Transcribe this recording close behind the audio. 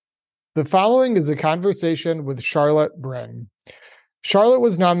The following is a conversation with Charlotte Bryn. Charlotte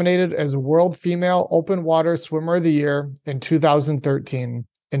was nominated as World Female Open Water Swimmer of the Year in 2013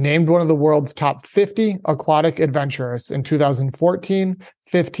 and named one of the world's top 50 aquatic adventurers in 2014,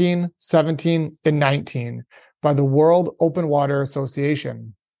 15, 17, and 19 by the World Open Water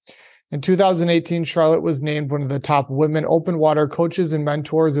Association. In 2018, Charlotte was named one of the top women open water coaches and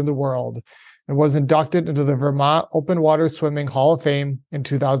mentors in the world and was inducted into the Vermont Open Water Swimming Hall of Fame in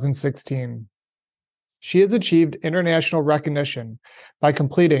 2016. She has achieved international recognition by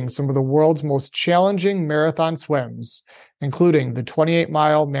completing some of the world's most challenging marathon swims, including the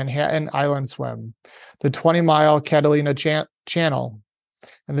 28-mile Manhattan Island Swim, the 20-mile Catalina Channel,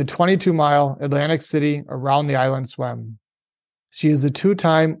 and the 22-mile Atlantic City Around the Island Swim. She is a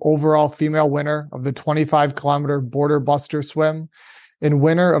two-time overall female winner of the 25-kilometer Border Buster Swim and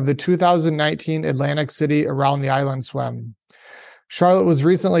winner of the 2019 Atlantic City Around the Island Swim. Charlotte was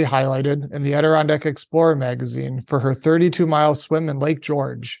recently highlighted in the Adirondack Explorer magazine for her 32-mile swim in Lake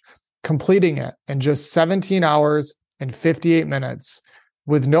George, completing it in just 17 hours and 58 minutes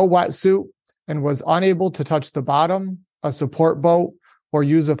with no wetsuit and was unable to touch the bottom, a support boat, or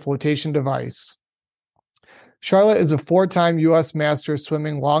use a flotation device. Charlotte is a four-time U.S. Masters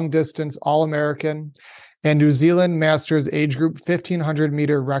Swimming Long Distance All-American and New Zealand Masters Age Group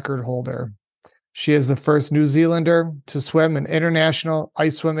 1,500-meter record holder. She is the first New Zealander to swim an international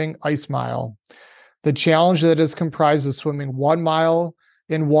ice swimming ice mile, the challenge that is comprised of swimming 1 mile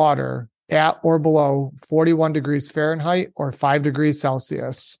in water at or below 41 degrees Fahrenheit or 5 degrees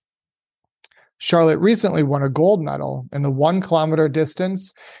Celsius. Charlotte recently won a gold medal in the 1 kilometer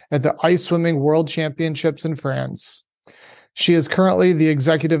distance at the Ice Swimming World Championships in France. She is currently the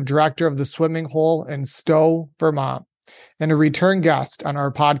executive director of the swimming hole in Stowe, Vermont, and a return guest on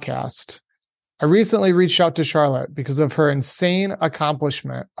our podcast. I recently reached out to Charlotte because of her insane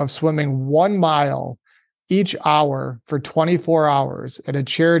accomplishment of swimming 1 mile each hour for 24 hours at a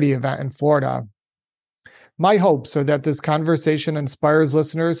charity event in Florida. My hopes are that this conversation inspires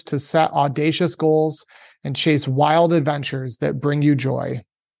listeners to set audacious goals and chase wild adventures that bring you joy.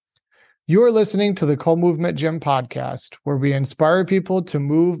 You are listening to the Co-Movement Gym podcast, where we inspire people to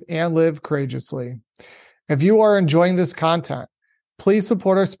move and live courageously. If you are enjoying this content, please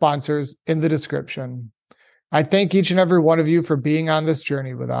support our sponsors in the description. I thank each and every one of you for being on this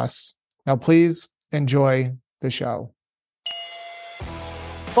journey with us. Now, please enjoy the show.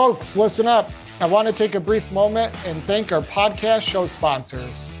 Folks, listen up. I want to take a brief moment and thank our podcast show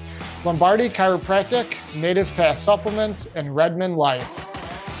sponsors, Lombardi Chiropractic, Native Path Supplements, and Redmond Life.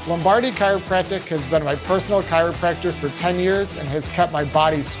 Lombardi Chiropractic has been my personal chiropractor for 10 years and has kept my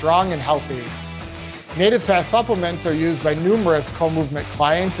body strong and healthy. Native Path Supplements are used by numerous co-movement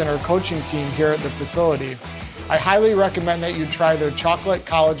clients and our coaching team here at the facility. I highly recommend that you try their chocolate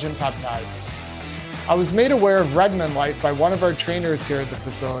collagen peptides. I was made aware of Redmond Life by one of our trainers here at the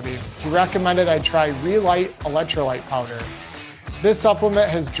facility. He recommended I try Relight Electrolyte Powder. This supplement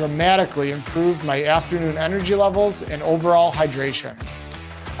has dramatically improved my afternoon energy levels and overall hydration.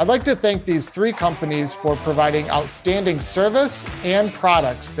 I'd like to thank these three companies for providing outstanding service and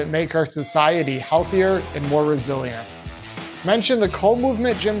products that make our society healthier and more resilient. Mention the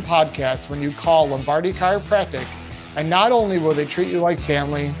Co-Movement Gym podcast when you call Lombardi Chiropractic, and not only will they treat you like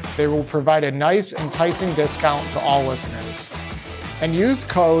family, they will provide a nice, enticing discount to all listeners. And use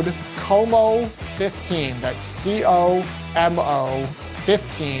code COMO15, that's C-O-M-O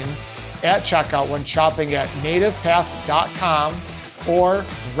 15, at checkout when shopping at nativepath.com or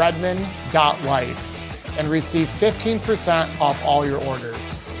redmond.life and receive 15% off all your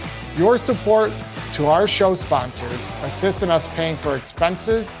orders. Your support to our show sponsors assists in us paying for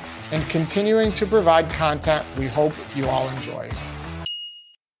expenses and continuing to provide content we hope you all enjoy.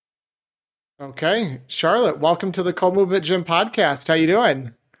 Okay, Charlotte, welcome to the Co-Movement Gym podcast. How you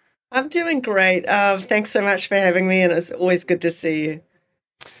doing? I'm doing great. Thanks so much for having me, and it's always good to see you.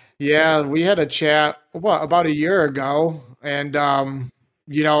 Yeah, we had a chat, about a year ago, and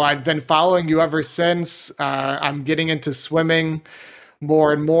I've been following you ever since. I'm getting into swimming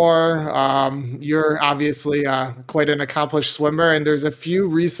more and more. You're obviously quite an accomplished swimmer, and there's a few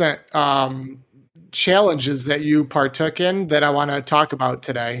recent challenges that you partook in that I want to talk about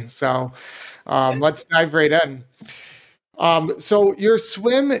today. So let's dive right in. So your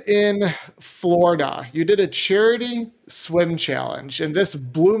swim in Florida, you did a charity swim challenge, and this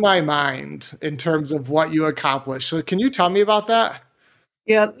blew my mind in terms of what you accomplished. So can you tell me about that?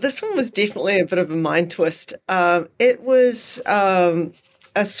 Yeah, this one was definitely a bit of a mind twist. It was a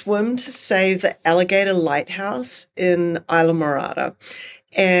swim to save the Alligator Lighthouse in Islamorada.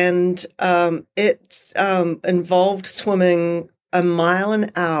 And it involved swimming a mile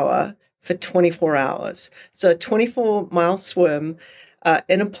an hour for 24 hours. So a 24-mile swim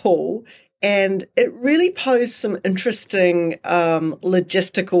in a pool. And it really posed some interesting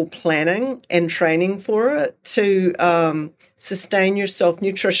logistical planning and training for it to sustain yourself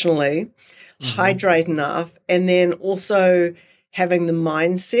nutritionally, hydrate enough, and then also having the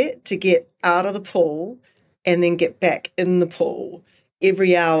mindset to get out of the pool and then get back in the pool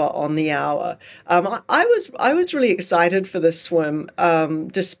every hour on the hour. I was really excited for this swim,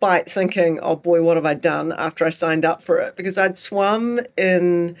 despite thinking, oh boy, what have I done after I signed up for it? Because I'd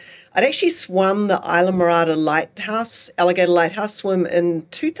actually swum the Islamorada Lighthouse, Alligator Lighthouse swim in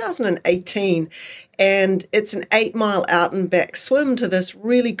 2018. And it's an 8-mile out and back swim to this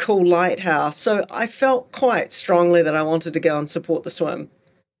really cool lighthouse. So I felt quite strongly that I wanted to go and support the swim.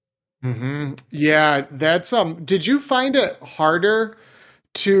 Yeah, that's did you find it harder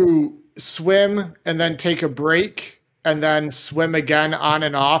to swim and then take a break and then swim again on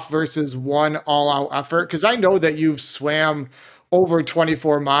and off versus one all-out effort? Because I know that you've swam over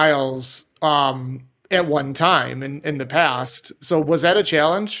 24 miles at one time in the past. So was that a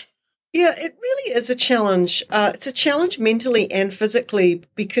challenge? Yeah, it really is a challenge. It's a challenge mentally and physically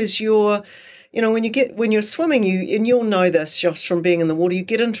because when you're swimming, and you'll know this, Josh, from being in the water, you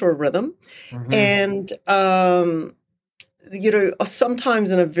get into a rhythm, and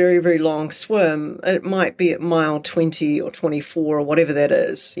sometimes in a very, very long swim, it might be at mile 20 or 24 or whatever that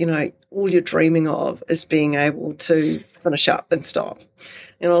is. All you're dreaming of is being able to finish up and stop.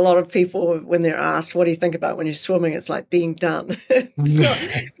 A lot of people, when they're asked, what do you think about when you're swimming? It's like being done. It's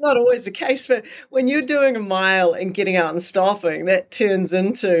not always the case, but when you're doing a mile and getting out and stopping, that turns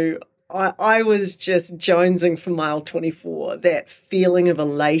into, I was just jonesing for mile 24, that feeling of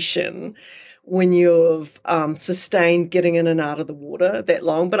elation when you've sustained getting in and out of the water that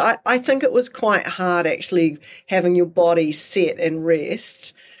long. But I think it was quite hard actually having your body set and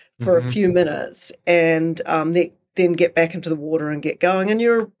rest for a few minutes and then get back into the water and get going. And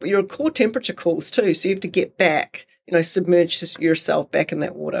your core temperature cools too. So you have to get back, submerge yourself back in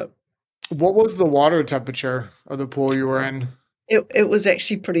that water. What was the water temperature of the pool you were in? It was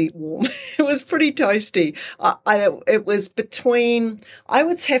actually pretty warm. It was pretty toasty. It was I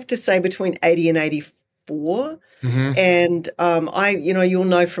would have to say between 80 and 84. And you'll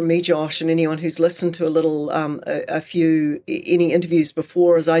know from me, Josh, and anyone who's listened to any interviews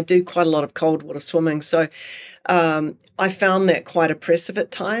before, is I do quite a lot of cold water swimming. So I found that quite oppressive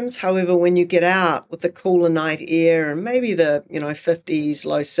at times. However, when you get out with the cooler night air and maybe the 50s,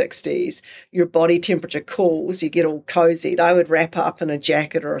 low 60s, your body temperature cools, you get all cozied. I would wrap up in a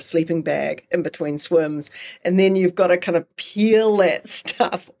jacket or a sleeping bag in between swims, and then you've got to kind of peel that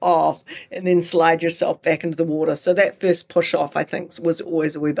stuff off and then slide yourself back into the water. So that first push off, I think, was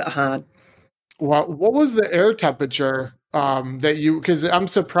always a wee bit hard. What was the air temperature because I'm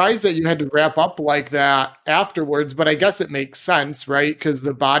surprised that you had to wrap up like that afterwards, but I guess it makes sense, right? Because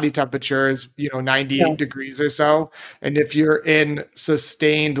the body temperature is, 98 degrees or so. And if you're in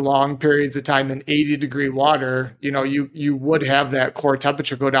sustained long periods of time in 80-degree water, you would have that core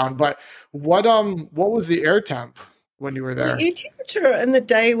temperature go down. But what was the air temp when you were there? The air temperature in the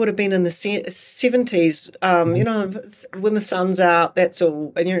day would have been in the 70s. When the sun's out, that's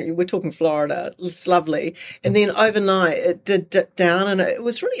all. And we're talking Florida. It's lovely. And then overnight, it did dip down, and it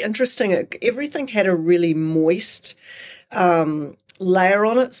was really interesting. Everything had a really moist layer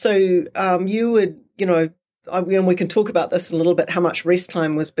on it. So you would, we can talk about this in a little bit, how much rest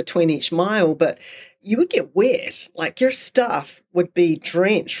time was between each mile, but you would get wet, like your stuff would be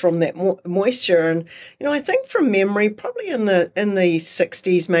drenched from that moisture. And, I think from memory, probably in the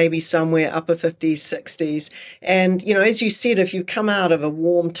 60s, maybe somewhere upper 50s, 60s. And, as you said, if you come out of a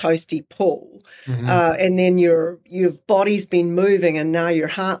warm, toasty pool, and then your body's been moving and now your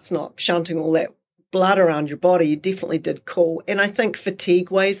heart's not shunting all that blood around your body, you definitely did cool. And I think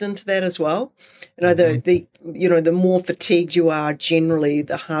fatigue weighs into that as well. The more fatigued you are, generally,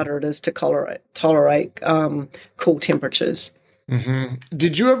 the harder it is to tolerate cool temperatures.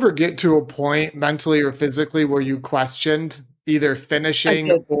 Did you ever get to a point mentally or physically where you questioned either finishing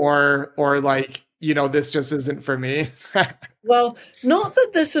or like, this just isn't for me? Well, not that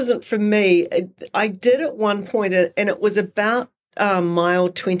this isn't for me. I did at one point, and it was about mile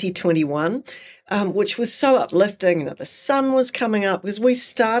 2021, which was so uplifting. The sun was coming up because we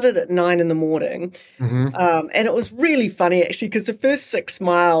started at 9 in the morning. And it was really funny, actually, because the first 6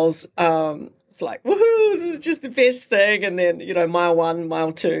 miles, it's like, woohoo, this is just the best thing. And then, mile 1,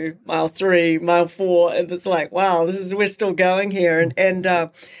 mile 2, mile 3, mile 4. And it's like, wow, we're still going here. And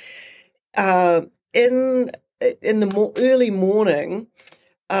in the early morning,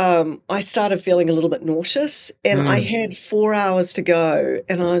 I started feeling a little bit nauseous, and I Mm. had 4 hours to go,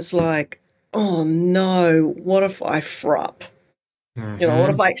 and I was like, oh no, what if I frup? What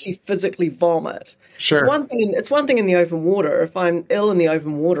if Hmm. I actually physically vomit? Sure. It's one thing in the open water. If I'm ill in the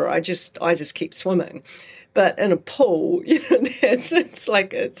open water, I just keep swimming. But in a pool, it's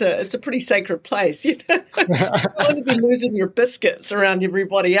a pretty sacred place. You don't want to be losing your biscuits around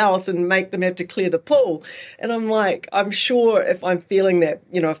everybody else and make them have to clear the pool. And I'm like, I'm sure if I'm feeling that,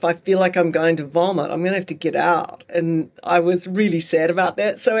 if I feel like I'm going to vomit, I'm going to have to get out. And I was really sad about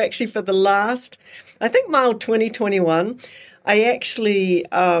that. So actually, for the last, I think mile 2021, I actually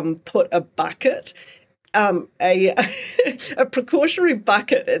put a bucket, a a precautionary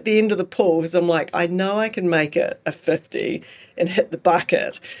bucket at the end of the pool because I'm like, I know I can make it a 50 and hit the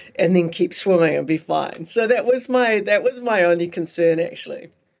bucket and then keep swimming and be fine. So that was my only concern actually.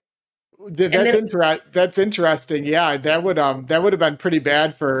 And That's then that's interesting. Yeah, that would have been pretty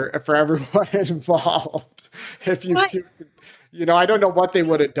bad for everyone involved if you right, puked. I don't know what they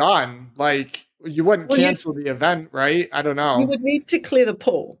would have done. Like you wouldn't well, cancel the event, right? I don't you know. would need to clear the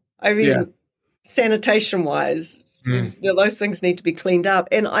pool. I Yeah. mean, sanitation wise, Mm. those things need to be cleaned up.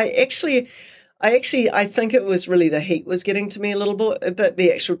 And I think it was really the heat was getting to me a little bit, but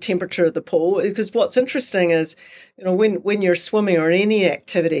the actual temperature of the pool. Because what's interesting is, when you're swimming or in any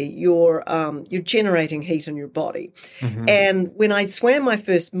activity, you're generating heat in your body. Hmm. And when I swam my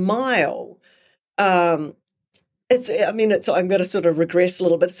first mile, um, I'm going to sort of regress a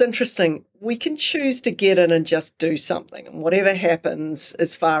little bit. It's interesting. We can choose to get in and just do something, and whatever happens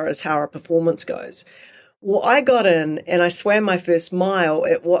as far as how our performance goes. Well, I got in and I swam my first mile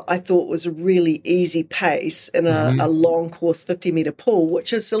at what I thought was a really easy pace in a Hmm. long course 50-meter pool,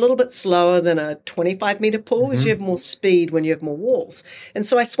 which is a little bit slower than a 25-meter pool because you Hmm. have more speed when you have more walls. And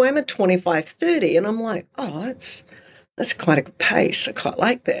so I swam at 25:30 and I'm like, oh, that's quite a good pace. I quite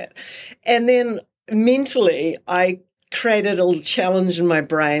like that. And then mentally, I created a little challenge in my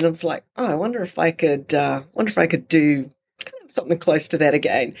brain. I was like, oh, I wonder if I could do something close to that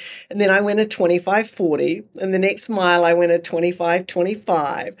again. And then I went a 25:40, and the next mile I went a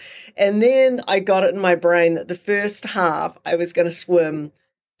 25:25. And then I got it in my brain that the first half I was going to swim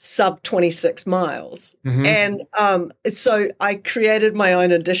sub 26 miles. Hmm. And so I created my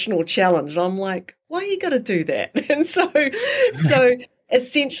own additional challenge. And I'm like, why you got to do that? And so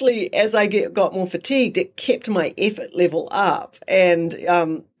essentially, as I got more fatigued, it kept my effort level up. And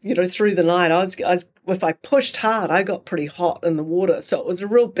through the night, if I pushed hard, I got pretty hot in the water. So it was a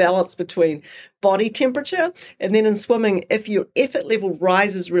real balance between body temperature and then in swimming, if your effort level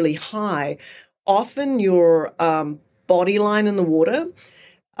rises really high, often your body line in the water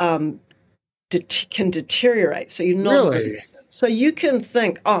um, can deteriorate. So you're not as Really? effective. So you can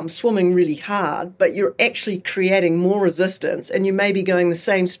think, oh, I'm swimming really hard, but you're actually creating more resistance and you may be going the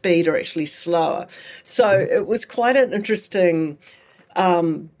same speed or actually slower. So it was quite an interesting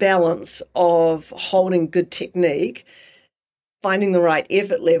balance of holding good technique, finding the right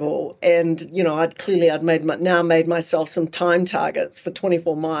effort level, and I'd made myself some time targets for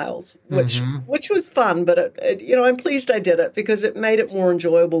 24 miles, which Hmm. which was fun, but I'm pleased I did it because it made it more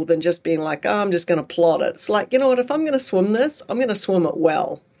enjoyable than just being like, oh, I'm just going to plot it. It's like, what, if I'm going to swim this, I'm going to swim it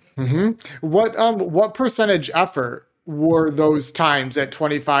well. Hmm. What percentage effort were those times at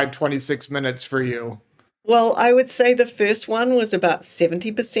 25, 26 minutes for you? Well, I would say the first one was about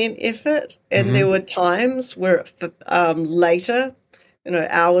 70% effort, and there Hmm. were times where later,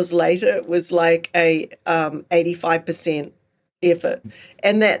 hours later, it was like a 85% effort.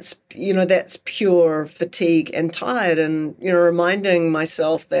 And that's pure fatigue and tired and, reminding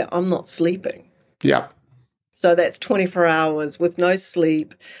myself that I'm not sleeping. Yep. So that's 24 hours with no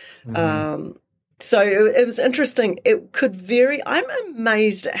sleep. Hmm. Um, so it was interesting. It could vary. I'm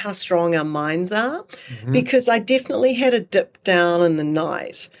amazed at how strong our minds are Hmm. because I definitely had a dip down in the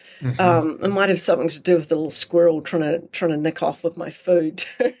night. Hmm. It might have something to do with the little squirrel trying to nick off with my food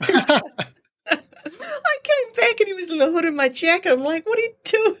too. I came back and he was in the hood of my jacket. I'm like, what are you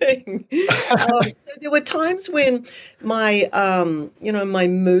doing? So there were times when my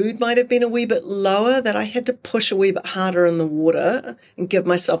mood might have been a wee bit lower that I had to push a wee bit harder in the water and give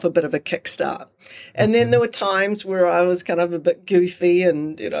myself a bit of a kickstart. And then there Mhm. were times where I was kind of a bit goofy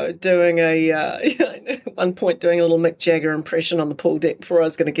and, doing at one point doing a little Mick Jagger impression on the pool deck before I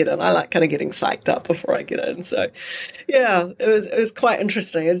was going to get in. I like kind of getting psyched up before I get in. So yeah, it was quite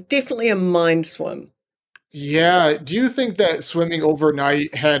interesting. It's definitely a mind swim. Yeah. Do you think that swimming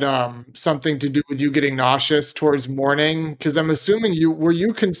overnight had something to do with you getting nauseous towards morning? Because I'm assuming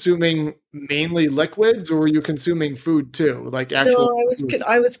you consuming mainly liquids or were you consuming food too, like No, actual food?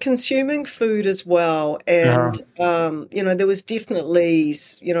 I was consuming food as well, Yeah. and there was definitely,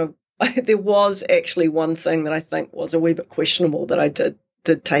 there was actually one thing that I think was a wee bit questionable that I did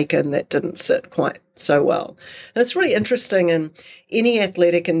take in that didn't sit quite so well. And it's really interesting in any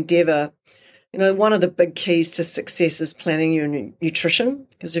athletic endeavor. One of the big keys to success is planning your nutrition,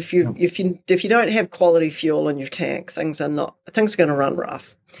 because if you don't have quality fuel in your tank, things are going to run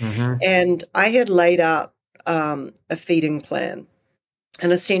rough. Mm-hmm. And I had laid out a feeding plan,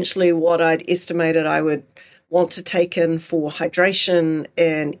 and essentially what I'd estimated I would want to take in for hydration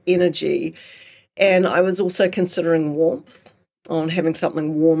and energy. And I was also considering warmth, on having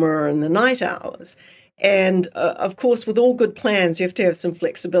something warmer in the night hours. And of course, with all good plans, you have to have some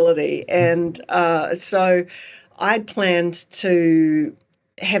flexibility. And so I'd planned to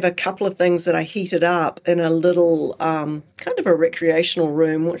have a couple of things that I heated up in a little kind of a recreational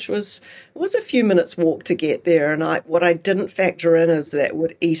room, which was a few minutes walk to get there. And what I didn't factor in is that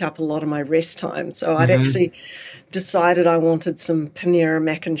would eat up a lot of my rest time. So I'd Mm-hmm. actually decided I wanted some Panera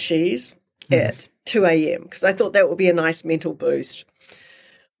mac and cheese at 2 a.m. because I thought that would be a nice mental boost.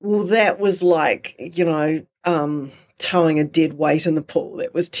 Well, that was like, towing a dead weight in the pool.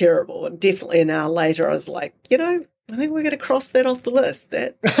 That was terrible. And definitely an hour later, I was like, I think we're going to cross that off the list.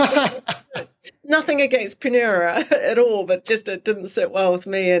 That nothing against Panera at all, but just it didn't sit well with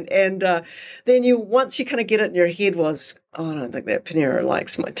me. And then once you kind of get it in your head was, oh, I don't think that Panera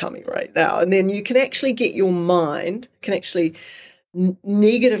likes my tummy right now. And then you can actually get your mind can actually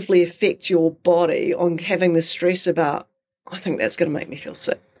negatively affect your body on having the stress about, I think that's going to make me feel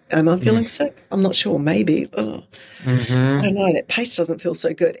sick. Am I feeling sick? I'm not sure. Maybe. Oh, I Mm-hmm. don't know. That paste doesn't feel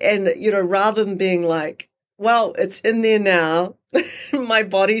so good. And, rather than being like, well, it's in there now, my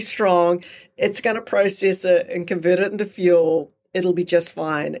body's strong, it's going to process it and convert it into fuel. It'll be just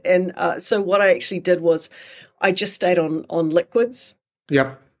fine. And so what I actually did was I just stayed on liquids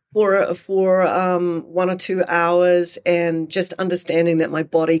Yep. for 1 or 2 hours, and just understanding that my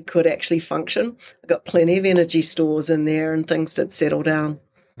body could actually function. I got plenty of energy stores in there, and things did settle down.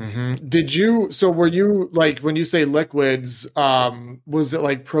 So were you like when you say liquids, was it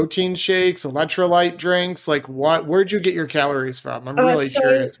like protein shakes, electrolyte drinks? Like where'd you get your calories from? I'm really So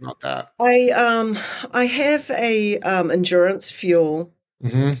curious about that. I have a endurance fuel,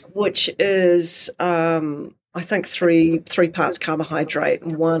 Hmm. which is I think three parts carbohydrate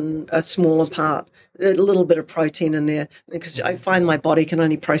and a smaller part, a little bit of protein in there, because I find my body can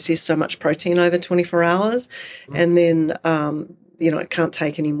only process so much protein over 24 hours, and then it can't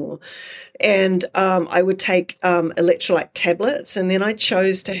take any more. And I would take electrolyte tablets, and then I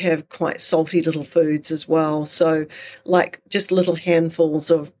chose to have quite salty little foods as well. So, like just little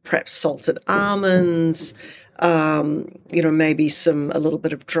handfuls of perhaps salted almonds, maybe a little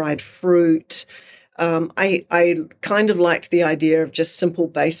bit of dried fruit. I kind of liked the idea of just simple,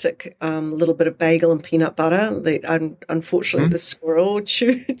 basic, little bit of bagel and peanut butter. Unfortunately, the squirrel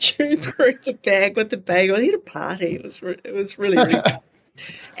chewed through the bag with the bagel. He had a party. It was really, really fun.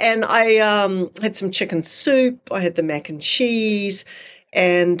 And I had some chicken soup. I had the mac and cheese,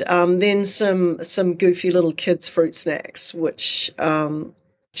 and then some goofy little kids' fruit snacks, which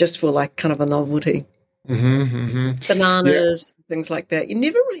just were like kind of a novelty. Hmm. Hmm. Yeah, Bananas, things like that. You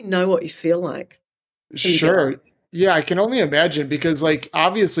never really know what you feel like till you get sure. Yeah, I can only imagine because like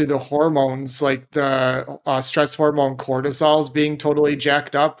obviously the hormones, like the stress hormone cortisol is being totally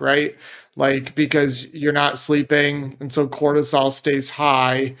jacked up, right? Like because you're not sleeping and so cortisol stays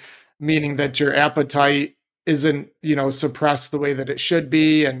high, meaning that your appetite isn't, suppressed the way that it should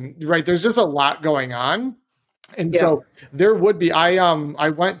be. And right, there's just a lot going on. And yeah. so there would be I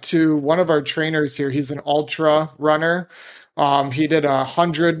went to one of our trainers here. He's an ultra runner. He did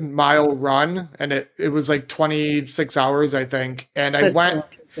 100-mile run and it was like 26 hours, I think. And I That's went, so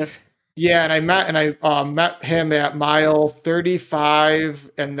impressive. yeah, and I met him at mile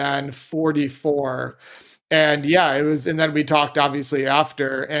 35 and then 44. And yeah, and then we talked obviously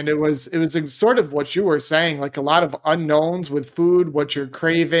after, and it was sort of what you were saying, like a lot of unknowns with food, what you're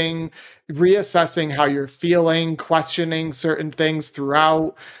craving, reassessing how you're feeling, questioning certain things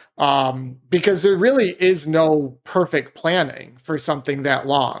throughout, because there really is no perfect planning for something that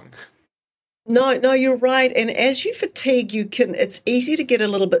long. No, no, you're right. And as you fatigue, it's easy to get a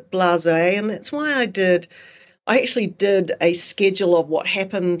little bit blasé. And that's why I actually did a schedule of what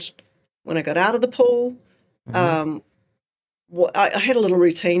happened when I got out of the pool, Hmm. um, I had a little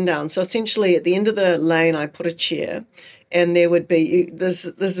routine down. So essentially, at the end of the lane, I put a chair, and there would be this.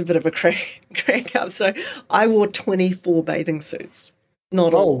 There's a bit of a crack up. So I wore 24 bathing suits,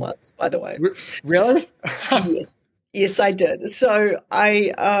 not all at once, by the way. Really? Yes, I did. So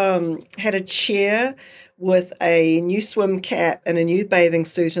I had a chair with a new swim cap and a new bathing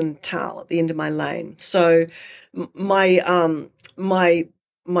suit and towel at the end of my lane. So my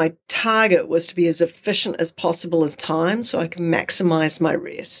target was to be as efficient as possible as time so I can maximize my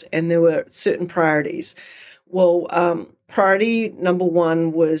rest. And there were certain priorities. Well, priority number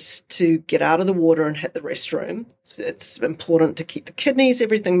one was to get out of the water and hit the restroom. So it's important to keep the kidneys,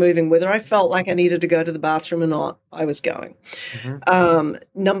 everything moving. Whether I felt like I needed to go to the bathroom or not, I was going.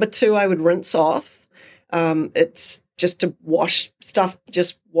 Number two, I would rinse off. It's just to wash stuff,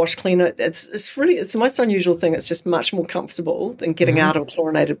 just wash, clean it. It's the most unusual thing. It's just much more comfortable than getting out of a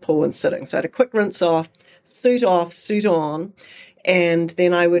chlorinated pool and sitting. So I had a quick rinse off, suit on, and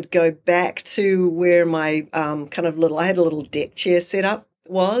then I would go back to where my I had a little deck chair set up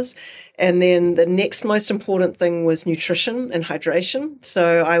was. And then the next most important thing was nutrition and hydration.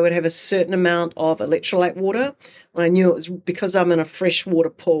 So I would have a certain amount of electrolyte water. And I knew it was because I'm in a freshwater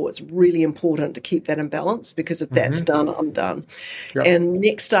pool, it's really important to keep that in balance because if that's done, I'm done. Yep. And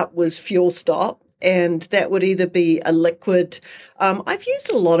next up was fuel stop. And that would either be a liquid. I've used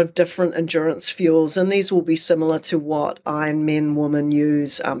a lot of different endurance fuels, and these will be similar to what Ironman women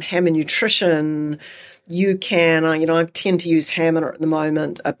use. Hammer Nutrition, UCAN. I tend to use Hammer at the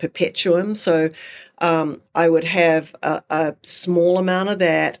moment, a Perpetuum. So I would have a small amount of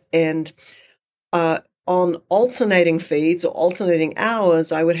that, and on alternating feeds or alternating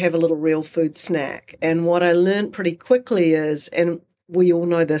hours, I would have a little real food snack. And what I learned pretty quickly is, and we all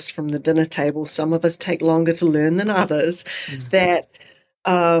know this from the dinner table, some of us take longer to learn than others, that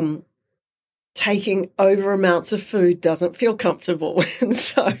taking over amounts of food doesn't feel comfortable. And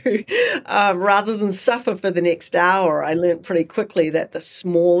so rather than suffer for the next hour, I learned pretty quickly that the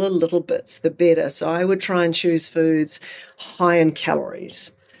smaller little bits, the better. So I would try and choose foods high in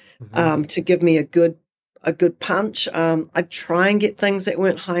calories to give me a good punch. I'd try and get things that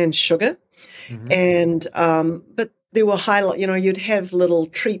weren't high in sugar. And but there were you'd have little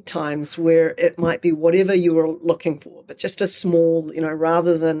treat times where it might be whatever you were looking for, but just a small,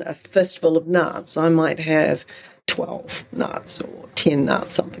 rather than a fistful of nuts, I might have 12 nuts or 10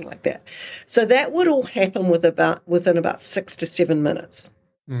 nuts, something like that. So that would all happen within about 6 to 7 minutes.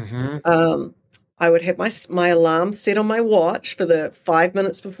 I would have my alarm set on my watch for the 5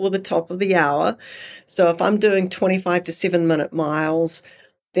 minutes before the top of the hour. So if I'm doing 25 to 7-minute miles,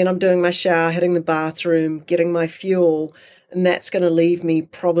 then I'm doing my shower, hitting the bathroom, getting my fuel, and that's going to leave me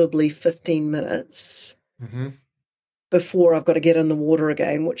probably 15 minutes before I've got to get in the water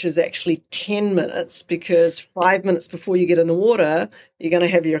again, which is actually 10 minutes because 5 minutes before you get in the water, you're going to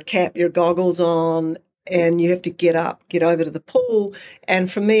have your cap, your goggles on, and you have to get up, get over to the pool. And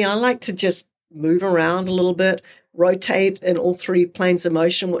for me, I like to just move around a little bit, rotate in all three planes of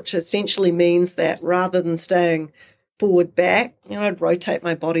motion, which essentially means that rather than staying forward, back, I'd rotate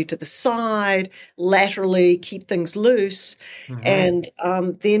my body to the side, laterally, keep things loose. And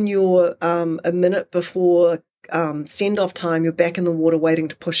then you're a minute before send-off time, you're back in the water waiting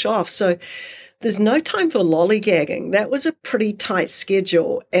to push off. So there's no time for lollygagging. That was a pretty tight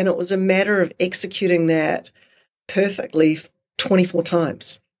schedule, and it was a matter of executing that perfectly 24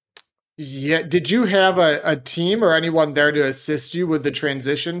 times. Yeah. Did you have a team or anyone there to assist you with the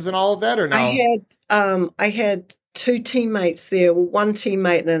transitions and all of that, or no? I had 2 teammates there, one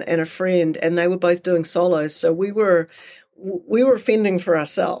teammate and a friend, and they were both doing solos. So we were fending for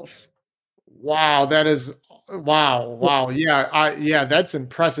ourselves. Wow, that is wow. Yeah, that's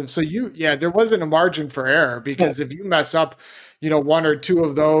impressive. So there wasn't a margin for error because if you mess up, 1 or 2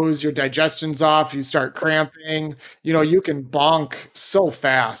 of those, your digestion's off, you start cramping, you can bonk so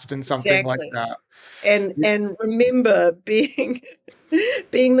fast in something like that. And remember being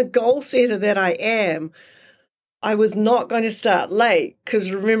the goal setter that I am, I was not going to start late because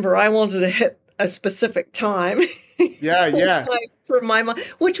remember, I wanted to hit a specific time. Yeah. For my mind,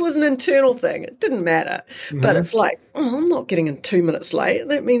 which was an internal thing. It didn't matter. But it's like, I'm not getting in 2 minutes late.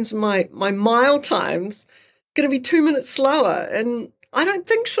 That means my mile time's going to be 2 minutes slower. And I don't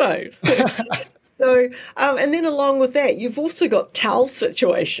think so. So, and then along with that, you've also got towel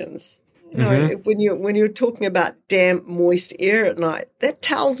situations. When you're talking about damp, moist air at night, that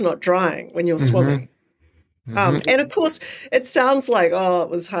towel's not drying when you're swimming. And of course, it sounds like, it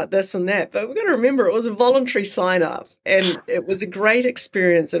was hard, this and that, but we've got to remember it was a voluntary sign up and it was a great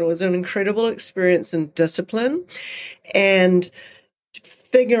experience and it was an incredible experience in discipline. And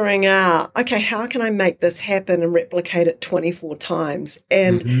figuring out, okay, how can I make this happen and replicate it 24 times?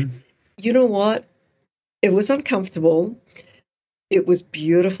 And you know what? It was uncomfortable. It was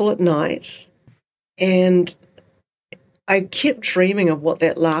beautiful at night. And I kept dreaming of what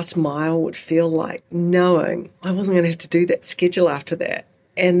that last mile would feel like, knowing I wasn't going to have to do that schedule after that,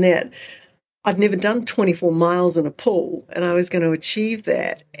 and that I'd never done 24 miles in a pool, and I was going to achieve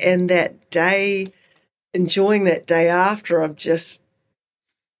that. And that day, enjoying that day after, of just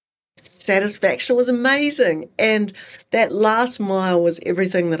satisfaction was amazing. And that last mile was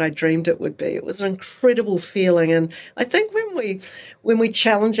everything that I dreamed it would be. It was an incredible feeling. And I think when we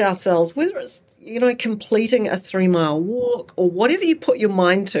challenge ourselves, whether it's, completing a 3-mile walk or whatever you put your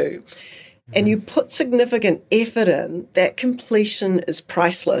mind to, and you put significant effort in, that completion is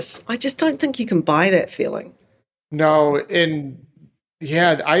priceless. I just don't think you can buy that feeling. No, and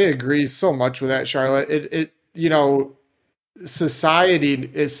yeah, I agree so much with that, Charlotte.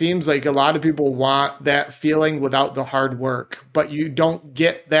 Society, it seems like a lot of people want that feeling without the hard work, but you don't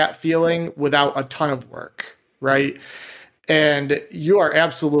get that feeling without a ton of work, right? And you are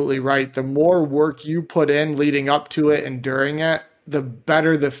absolutely right. The more work you put in leading up to it and during it, the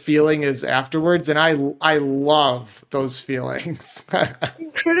better the feeling is afterwards. And I love those feelings.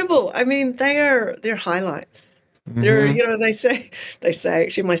 Incredible. I mean, they're highlights. They're, they say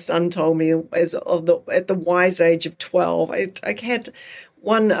actually, my son told me at the wise age of 12, I had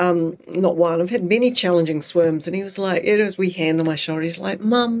I've had many challenging swims, and he was like, as we hand on my shoulder, he's like,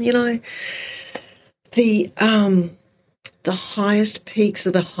 Mum, the highest peaks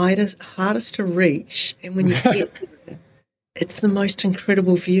are the hardest to reach, and when you get there, it's the most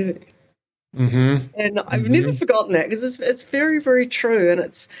incredible view. And I've never forgotten that, because it's very, very true. And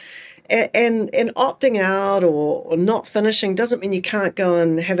it's and opting out or not finishing doesn't mean you can't go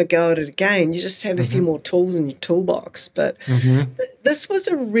and have a go at it again. You just have a few more tools in your toolbox. But this was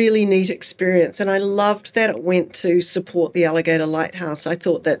a really neat experience, and I loved that it went to support the Alligator Lighthouse. I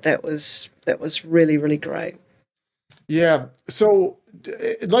thought that was really, really great. Yeah. So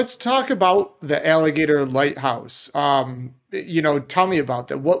let's talk about the Alligator Lighthouse. Tell me about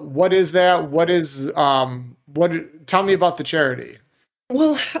that. What is that? Tell me about the charity.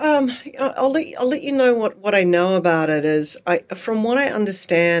 Well, I'll let you know what I know about it is. From what I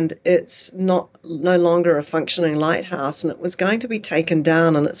understand, it's no longer a functioning lighthouse, and it was going to be taken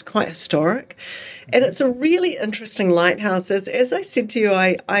down, and it's quite historic. And it's a really interesting lighthouse. As I said to you,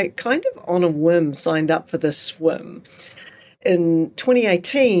 I kind of on a whim signed up for this swim in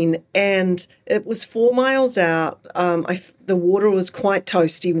 2018, and it was 4 miles out. The water was quite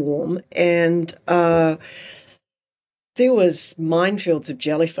toasty warm, and there was minefields of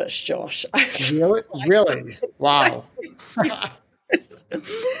jellyfish, Josh. Really? Wow.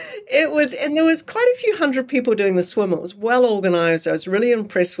 It was, and there was quite a few hundred people doing the swim. It was well organized. I was really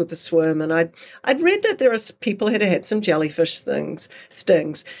impressed with the swim, and I'd read that there are people who had some jellyfish stings,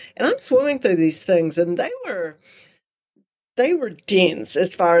 and I'm swimming through these things, and they were dense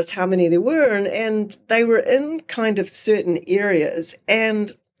as far as how many there were, and they were in kind of certain areas,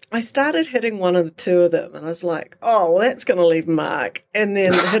 and I started hitting one of the two of them, and I was like, oh, well, that's going to leave a mark. And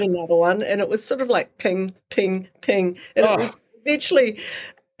then hit another one, and it was sort of like ping, ping, ping. And it was eventually,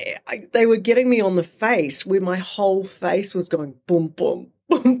 they were getting me on the face, where my whole face was going boom, boom,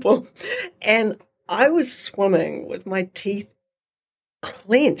 boom, boom. And I was swimming with my teeth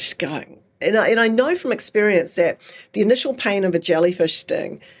clenched going. And I know from experience that the initial pain of a jellyfish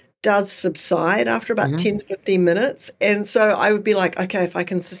sting does subside after about 10 to 15 minutes. And so I would be like, okay, if I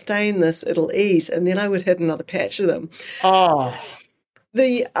can sustain this, it'll ease. And then I would hit another patch of them. Oh.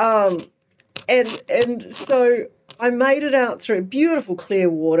 And so I made it out through beautiful clear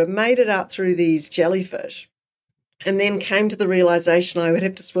water, made it out through these jellyfish, and then came to the realization I would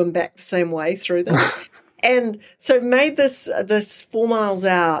have to swim back the same way through them. And so made this 4 miles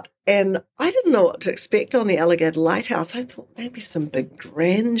out, and I didn't know what to expect on the Alligator Lighthouse. I thought maybe some big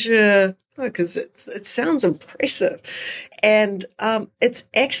grandeur, because it sounds impressive. And it's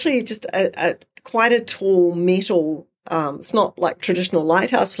actually just quite a tall metal. It's not like traditional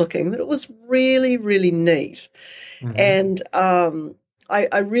lighthouse looking, but it was really, really neat. And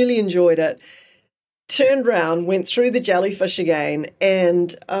I really enjoyed it. Turned around, went through the jellyfish again,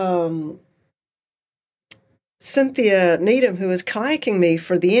 and Cynthia Needham, who was kayaking me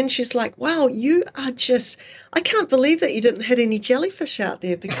for the end, she's like, wow, you are just, I can't believe that you didn't hit any jellyfish out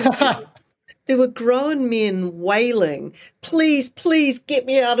there, because there were grown men wailing, please, please get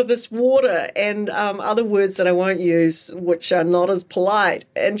me out of this water, and other words that I won't use, which are not as polite.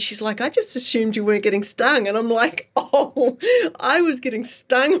 And she's like, I just assumed you weren't getting stung. And I'm like, oh, I was getting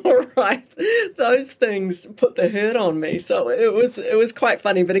stung, all right. Those things put the hurt on me. So it was quite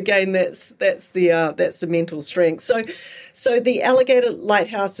funny. But again, that's the mental strength. So the Alligator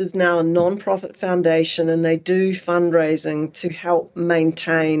Lighthouse is now a non-profit foundation, and they do fundraising to help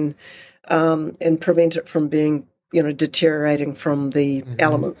maintain and prevent it from being, deteriorating from the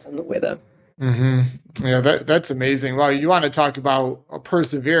elements and the weather. Mm-hmm. Yeah, that's amazing. Well, you want to talk about a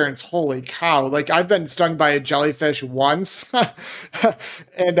perseverance? Holy cow! Like, I've been stung by a jellyfish once,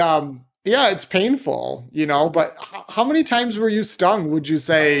 and yeah, it's painful, But how many times were you stung? Would you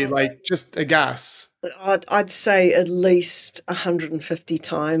say, like, just a guess? I'd say at least 150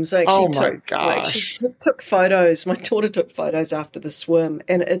 times. I Oh actually my gosh! took photos. My daughter took photos after the swim,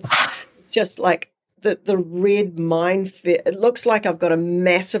 and it's just like the red it looks like I've got a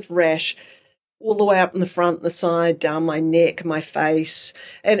massive rash all the way up in the front and the side, down my neck, my face.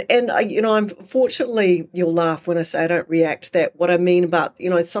 And I'm fortunately, you'll laugh when I say I don't react to that. What I mean about,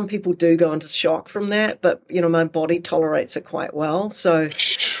 some people do go into shock from that, but, my body tolerates it quite well. So,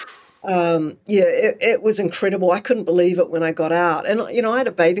 it was incredible. I couldn't believe it when I got out. And, I had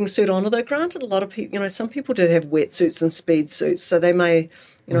a bathing suit on, although granted, a lot of people, some people do have wetsuits and speed suits, so they may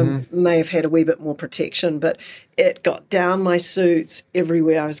have had a wee bit more protection, but it got down my suits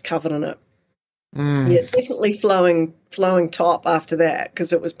everywhere. I was covered in it. Yeah, definitely flowing top after that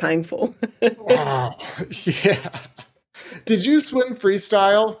because it was painful. Wow. Yeah. Did you swim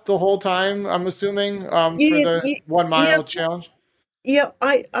freestyle the whole time? I'm assuming for the 1 mile challenge. Yeah,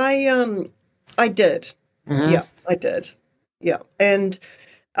 I did. Yeah, I did. Yeah, and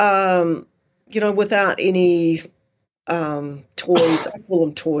without any toys, I call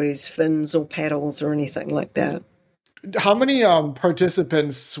them toys, fins or paddles or anything like that. How many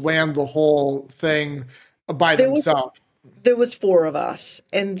participants swam the whole thing by themselves? There was 4 of us,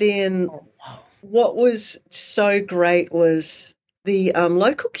 and then what was so great was the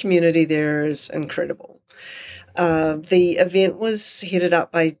local community there is incredible. The event was headed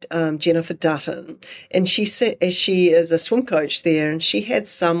up by Jennifer Dutton, and she is a swim coach there, and she had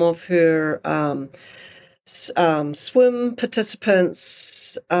some of her swim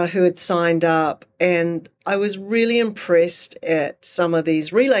participants who had signed up, and I was really impressed at some of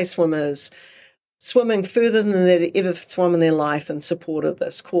these relay swimmers swimming further than they'd ever swum in their life in support of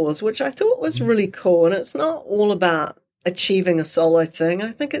this cause, which I thought was really cool. And it's not all about achieving a solo thing.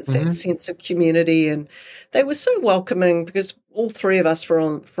 I think it's that sense of community, and they were so welcoming because all 3 of us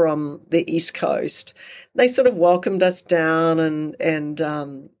were from the East Coast. They sort of welcomed us down,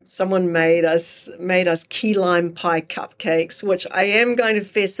 and someone made us key lime pie cupcakes, which I am going to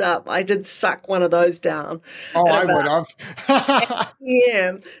fess up. I did suck one of those down. Oh, I would have.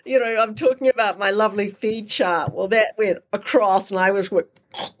 Yeah, I'm talking about my lovely feed chart. Well, that went across, and I was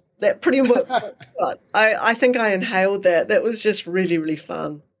that pretty much. I think I inhaled that. That was just really, really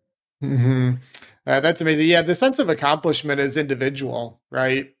fun. Mm-hmm. That's amazing. Yeah, the sense of accomplishment is individual,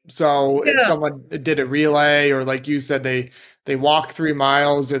 right? So if someone did a relay, or like you said, they walk 3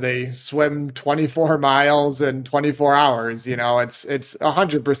 miles, or they swim 24 miles in 24 hours, it's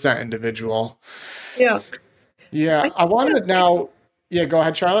 100% individual. Yeah. Yeah. I wanted now. Yeah, go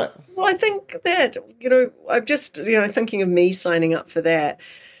ahead, Charlotte. Well, I think that, I'm just, thinking of me signing up for that.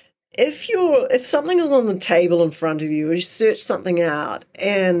 If something is on the table in front of you, or you search something out,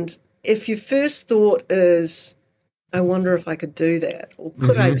 and if your first thought is, I wonder if I could do that, or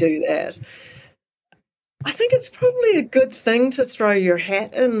could I do that? I think it's probably a good thing to throw your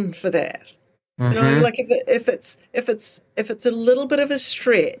hat in for that. Like if it's a little bit of a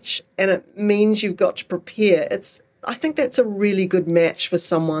stretch and it means you've got to prepare, I think that's a really good match for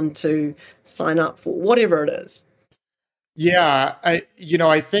someone to sign up for, whatever it is. Yeah,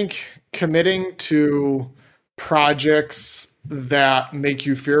 I think committing to projects that make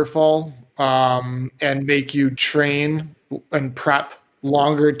you fearful and make you train and prep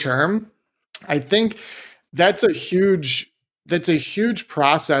longer term, I think that's a huge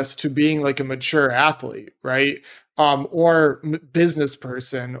process to being like a mature athlete, right? Or business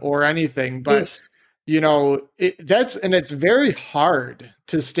person or anything. But Yes. it's very hard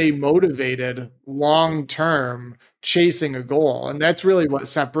to stay motivated long term chasing a goal, and that's really what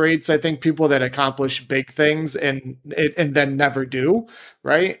separates, I think, people that accomplish big things and then never do,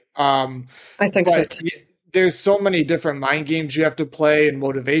 right? I think so too. There's so many different mind games you have to play and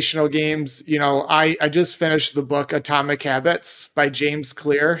motivational games. I just finished the book Atomic Habits by James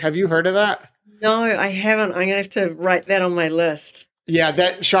Clear. Have you heard of that? No, I haven't. I'm going to have to write that on my list. Yeah,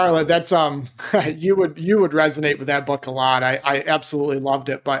 that Charlotte, that's you would resonate with that book a lot. I absolutely loved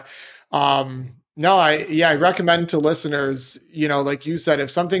it. But no, I recommend to listeners, like you said,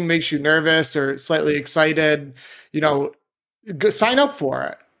 if something makes you nervous or slightly excited, you know, sign up for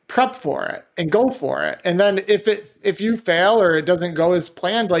it, prep for it, and go for it. And then if you fail or it doesn't go as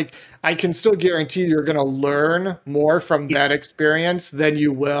planned, like I can still guarantee you're going to learn more from Yeah. that experience than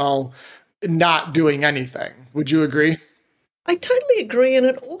you will not doing anything. Would you agree? I totally agree. And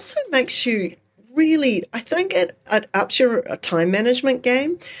it also makes you really, I think it ups your time management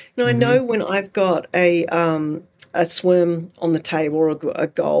game. I Hmm. know when I've got a swim on the table or a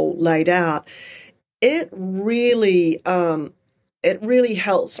goal laid out, it really it really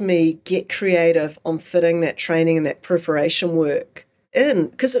helps me get creative on fitting that training and that preparation work in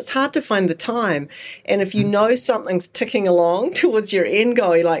because it's hard to find the time. And if you know something's ticking along towards your end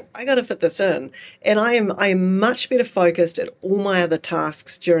goal, you're like, I got to fit this in. And I am much better focused at all my other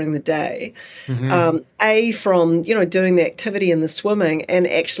tasks during the day. Hmm. From doing the activity and the swimming, and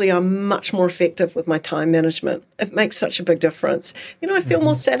actually I'm much more effective with my time management. It makes such a big difference. I feel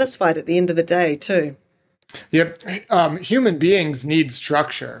more Hmm. satisfied at the end of the day too. Yep. Human beings need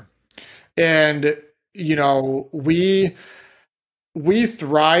structure. And, you know, we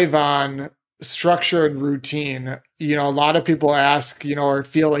thrive on structure and routine. A lot of people ask, or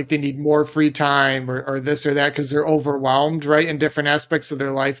feel like they need more free time or this or that because they're overwhelmed, right, in different aspects of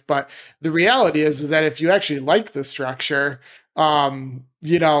their life. But the reality is that if you actually like the structure,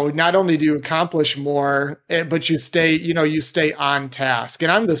 not only do you accomplish more, but you stay on task.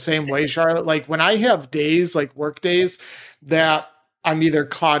 And I'm the same way, Charlotte. Like when I have days, like work days, that I'm either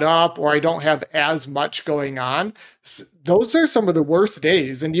caught up or I don't have as much going on. Those are some of the worst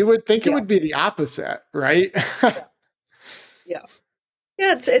days. And you would think it Yeah, would be the opposite, right? yeah, yeah.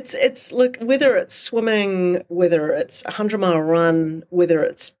 Yeah, it's look, whether it's swimming, whether it's 100-mile run, whether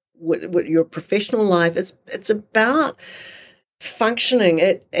it's with your professional life, it's about functioning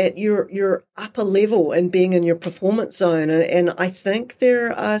at your upper level and being in your performance zone. And I think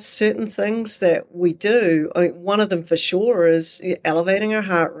there are certain things that we do. One of them for sure is elevating our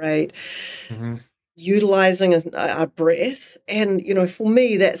heart rate, Hmm. utilizing our breath. And, for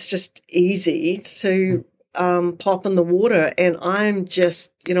me, that's just easy to pop in the water. And I'm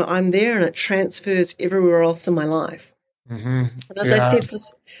just, I'm there and it transfers everywhere else in my life. Hmm. And as I Yeah. said,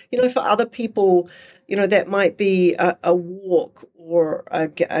 for other people, that might be a walk or a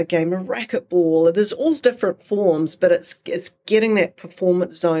game of racquetball. There's all different forms, but it's getting that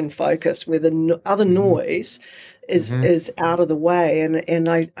performance zone focus where the other Hmm. noise is Hmm. is out of the way. And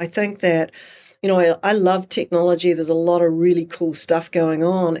I think that, I love technology. There's a lot of really cool stuff going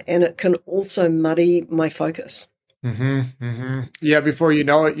on, and it can also muddy my focus. Hmm. Hmm. Yeah. Before you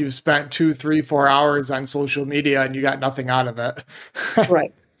know it, you've spent 2, 3, 4 hours on social media and you got nothing out of it.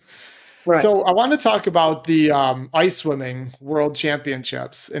 Right, right. So I want to talk about the ice swimming world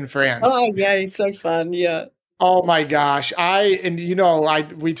championships in France. Oh, yeah, it's so fun. Yeah. Oh my gosh.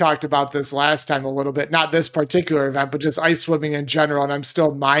 We talked about this last time a little bit, not this particular event, but just ice swimming in general. And I'm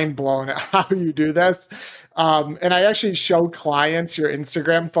still mind blown at how you do this. And I actually show clients your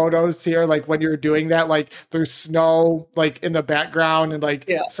Instagram photos here, like when you're doing that, like there's snow like in the background and like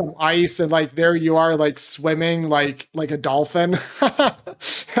Yeah. some ice, and like there you are like swimming like a dolphin.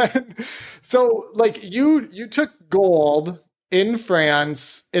 So like you took gold in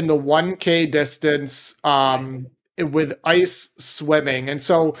France in the 1K distance with ice swimming. And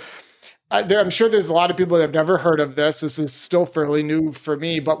so I'm sure there's a lot of people that have never heard of this. This is still fairly new for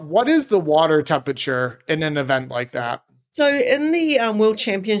me, but what is the water temperature in an event like that? So in the World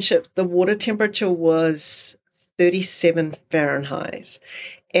Championship, the water temperature was 37 Fahrenheit,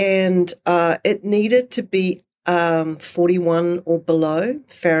 and it needed to be 41 or below Hmm.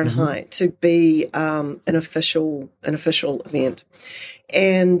 Fahrenheit to be an official event.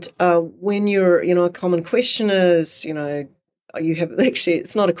 And when you're, a common question is, you have actually,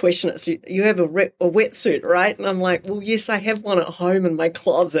 it's not a question, it's you have a wetsuit, right? And I'm like, well, yes, I have one at home in my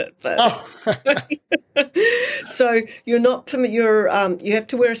closet, but Oh. so you're not permit. You have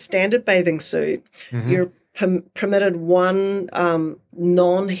to wear a standard bathing suit. Hmm. You're permitted one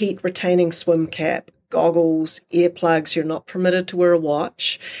non-heat retaining swim cap, goggles, earplugs. You're not permitted to wear a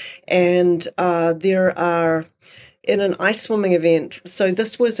watch, and there are in an ice swimming event. So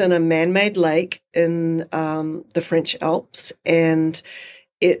this was in a man-made lake in the French Alps, and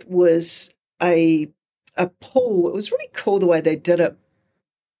it was a pool. It was really cool the way they did it.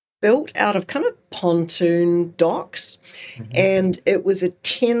 built out of kind of pontoon docks, and it was a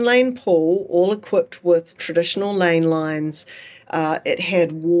 10-lane pool, all equipped with traditional lane lines. It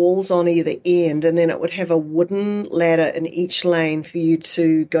had walls on either end, and then it would have a wooden ladder in each lane for you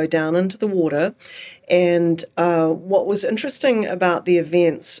to go down into the water. And what was interesting about the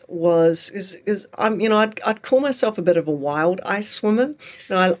events is I'd call myself a bit of a wild ice swimmer.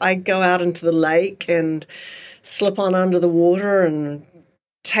 I go out into the lake and slip on under the water and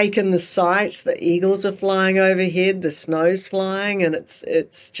take in the sights. The eagles are flying overhead, the snow's flying, and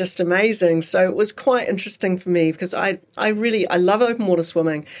it's just amazing. So it was quite interesting for me because I love open water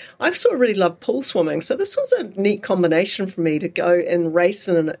swimming. I also really love pool swimming. So this was a neat combination for me to go and race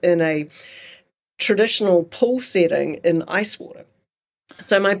in a traditional pool setting in ice water.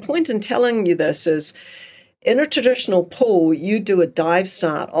 So my point in telling you this is, in a traditional pool, you do a dive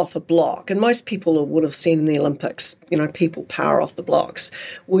start off a block, and most people would have seen in the Olympics, people power off the blocks.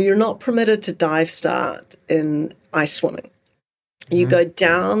 Well, you're not permitted to dive start in ice swimming. You go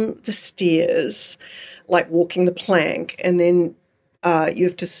down the stairs, like walking the plank, and then you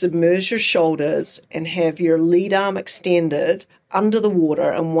have to submerge your shoulders and have your lead arm extended under the water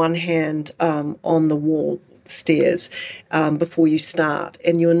and one hand on the wall, the stairs, before you start,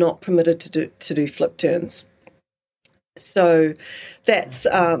 and you're not permitted to do flip turns. So that's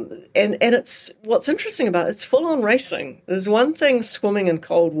and it's what's interesting about it, it's full on racing. There's one thing swimming in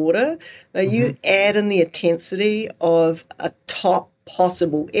cold water, you add in the intensity of a top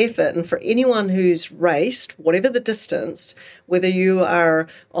possible effort. And for anyone who's raced, whatever the distance, whether you are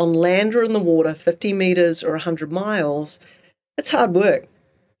on land or in the water, 50 meters or 100 miles, it's hard work.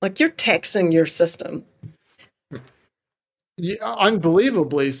 Like, you're taxing your system. Yeah,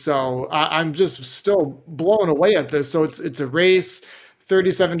 unbelievably so. I'm just still blown away at this. So it's a race,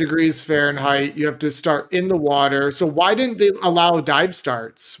 37 degrees Fahrenheit. You have to start in the water. So why didn't they allow dive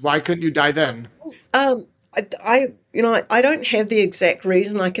starts? Why couldn't you dive in? I don't have the exact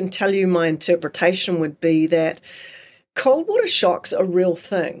reason. I can tell you my interpretation would be that cold water shock's a real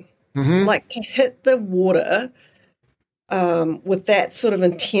thing. Like, to hit the water with that sort of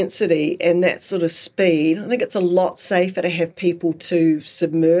intensity and that sort of speed, I think it's a lot safer to have people to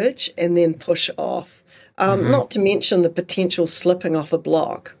submerge and then push off, not to mention the potential slipping off a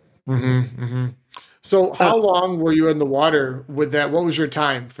block. So how long were you in the water with that? What was your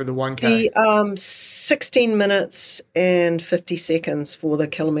time for the 1K? 16 minutes and 50 seconds for the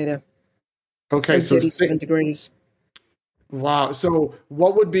kilometer. Okay, so 37 degrees. Wow. So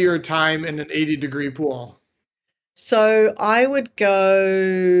what would be your time in an 80-degree pool? So I would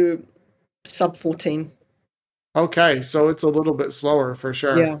go sub 14. Okay, so it's a little bit slower for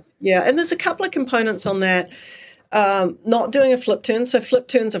sure. Yeah. And there's a couple of components on that. Not doing a flip turn. So flip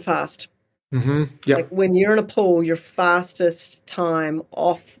turns are fast. Like, when you're in a pool, your fastest time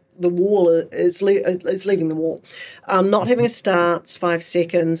off the wall is leaving the wall. Not having a start's 5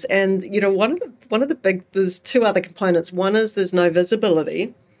 seconds. And, one of the big, there's two other components. One is there's no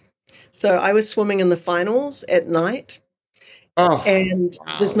visibility. So I was swimming in the finals at night, and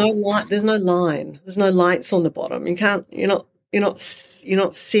there's no light. There's no line. There's no lights on the bottom. You can't. You're not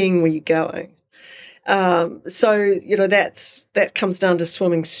seeing where you're going. So that comes down to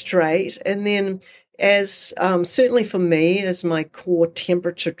swimming straight, and then as certainly for me, as my core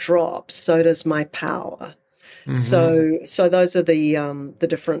temperature drops, so does my power. So those are the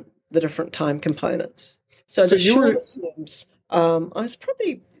different time components. So the shorter swims, I was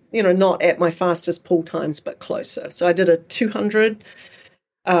probably not at my fastest pool times, but closer. So I did a 200,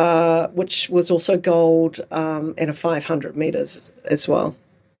 which was also gold, and a 500 meters as well.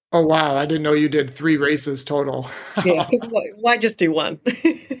 Oh, wow. I didn't know you did 3 races total. Yeah, because why just do one?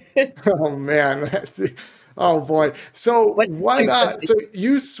 Oh, man. Oh, boy. So so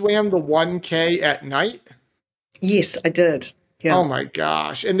you swam the 1K at night? Yes, I did. Yeah. Oh, my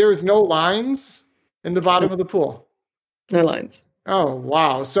gosh. And there was no lines in the bottom of the pool? No lines. Oh,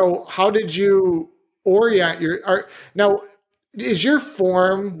 wow. So how did you orient now, is your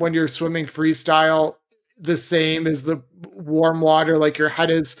form when you're swimming freestyle the same as the warm water, like your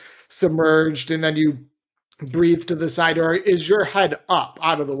head is submerged and then you breathe to the side, or is your head up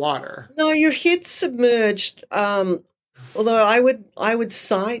out of the water? No, your head's submerged. Although I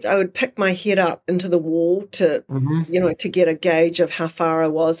would pick my head up into the wall to, to get a gauge of how far I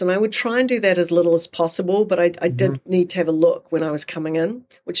was. And I would try and do that as little as possible, but I did need to have a look when I was coming in,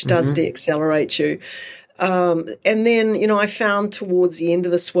 which does deaccelerate you. And then, I found towards the end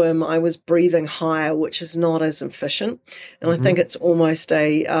of the swim, I was breathing higher, which is not as efficient. And I think it's almost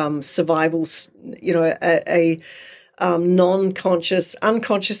a survival, unconscious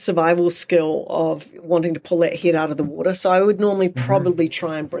survival skill of wanting to pull that head out of the water. So I would normally probably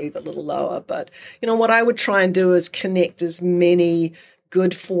try and breathe a little lower. But, what I would try and do is connect as many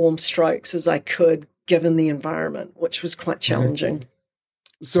good form strokes as I could given the environment, which was quite challenging.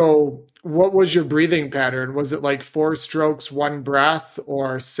 So what was your breathing pattern? Was it like 4 strokes, 1 breath,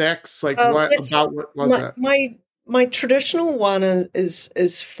 or 6? Like what was it? My traditional one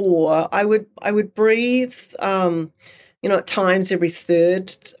is 4. I would breathe, at times every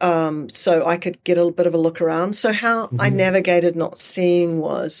third, so I could get a bit of a look around. So how I navigated not seeing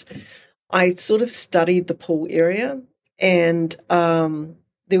was I sort of studied the pool area, and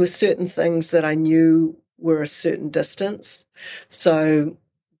there were certain things that I knew were a certain distance. So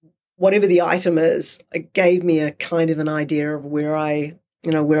whatever the item is, it gave me a kind of an idea of where I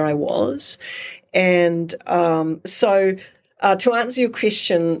was. And so to answer your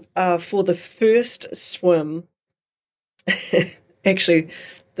question, for the first swim, actually,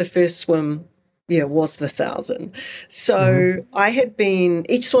 the first swim, was the 1,000. So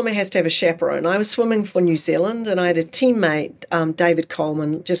each swimmer has to have a chaperone. I was swimming for New Zealand, and I had a teammate, David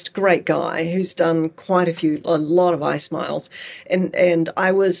Coleman, just a great guy who's done a lot of ice miles, and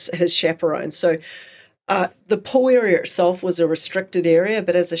I was his chaperone. So the pool area itself was a restricted area,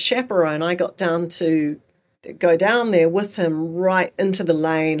 but as a chaperone, I got to go down there with him right into the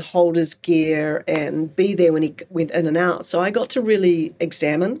lane, hold his gear, and be there when he went in and out. So I got to really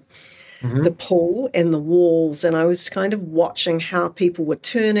examine the pool and the walls, and I was kind of watching how people were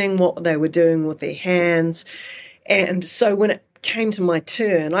turning, what they were doing with their hands. And so when it came to my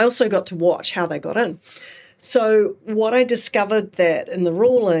turn, I also got to watch how they got in. So what I discovered that in the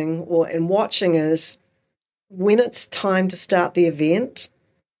ruling or in watching is when it's time to start the event,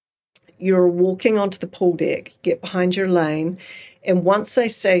 you're walking onto the pool deck, get behind your lane, and once they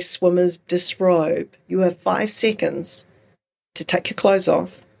say swimmers disrobe, you have 5 seconds to take your clothes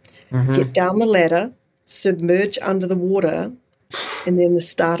off, get down the ladder, submerge under the water, and then the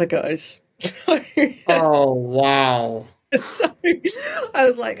starter goes. Oh, wow. So I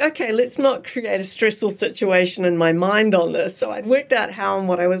was like, okay, let's not create a stressful situation in my mind on this. So I'd worked out how and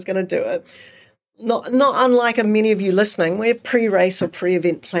what I was going to do it. Not unlike many of you listening, we have pre-race or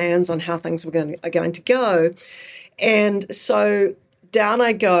pre-event plans on how things are going to go. And so down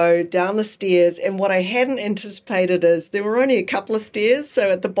I go, down the stairs, and what I hadn't anticipated is there were only a couple of stairs, so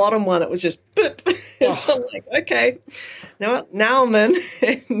at the bottom one it was just boop. And I'm like, okay, now I'm in.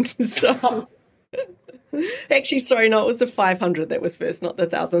 And so actually, sorry, no, it was the 500 that was first, not the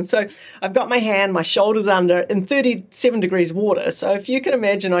 1,000. So I've got my shoulders under in 37 degrees water. So if you can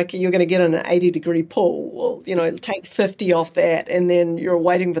imagine, you're going to get in an 80-degree pool, well, take 50 off that, and then you're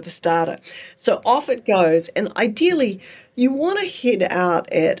waiting for the starter. So off it goes, and ideally, you want to head out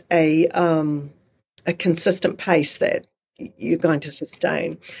at a consistent pace that you're going to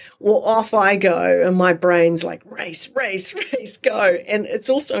sustain. Well, off I go, and my brain's like, race, race, race, go. And it's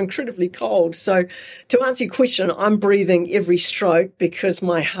also incredibly cold. So to answer your question, I'm breathing every stroke because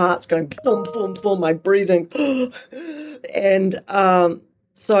my heart's going boom, boom, boom, my breathing. And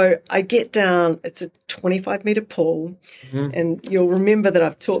so I get down, it's a 25-meter pool. And you'll remember that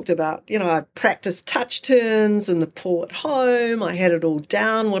I've talked about, I practiced touch turns in the pool at home. I had it all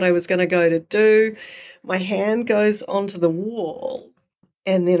down, what I was going to go to do. My hand goes onto the wall,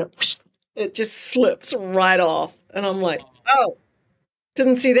 and then it just slips right off. And I'm like, oh,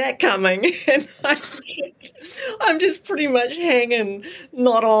 didn't see that coming. And I'm just pretty much hanging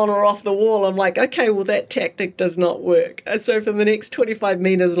not on or off the wall. I'm like, okay, well, that tactic does not work. So for the next 25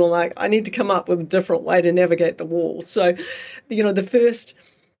 meters, I'm like, I need to come up with a different way to navigate the wall. So, the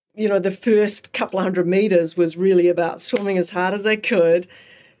first couple of 100 meters was really about swimming as hard as I could,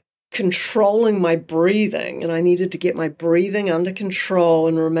 controlling my breathing, and I needed to get my breathing under control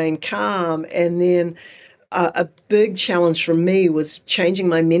and remain calm. And then a big challenge for me was changing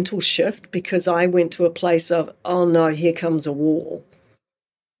my mental shift, because I went to a place of, oh no, here comes a wall.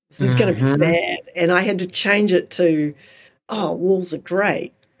 This is going to be bad. And I had to change it to, oh, walls are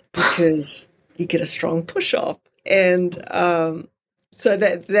great because you get a strong push off. And so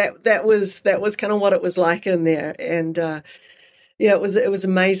that was kind of what it was like in there. And yeah, it was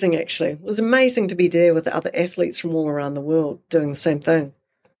amazing, actually. It was amazing to be there with other athletes from all around the world doing the same thing.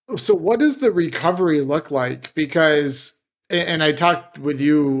 So what does the recovery look like? Because, and I talked with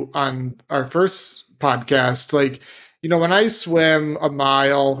you on our first podcast, like, when I swim a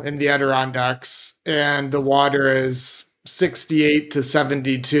mile in the Adirondacks and the water is 68 to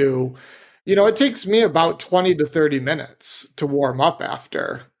 72, it takes me about 20 to 30 minutes to warm up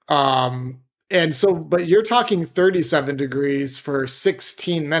after. And so, but you're talking 37 degrees for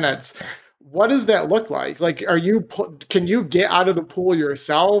 16 minutes. what does that look like? Like, can you get out of the pool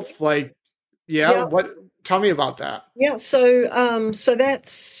yourself? Like, yeah, Yeah, tell me about that. yeah. So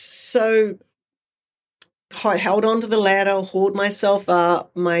I held onto the ladder, hauled myself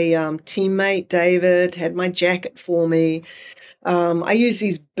up. My teammate David had my jacket for me. I use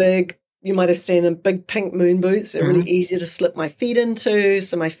these big, you might have seen them, big pink moon boots. They're really Hmm. easy to slip my feet into.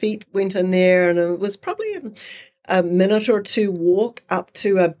 So my feet went in there, and it was probably a minute or two walk up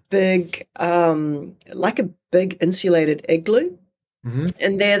to a big, like a big insulated igloo. Hmm.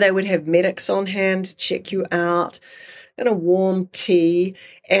 And there they would have medics on hand to check you out and a warm tea.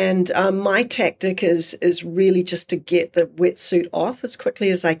 And my tactic is really just to get the wetsuit off as quickly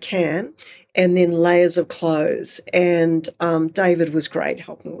as I can, and then layers of clothes. And David was great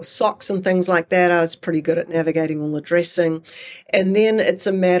helping with socks and things like that. I was pretty good at navigating all the dressing. And then it's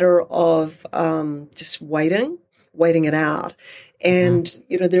a matter of just waiting it out. Hmm. And,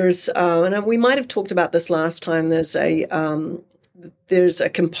 there's, and we might have talked about this last time, there's a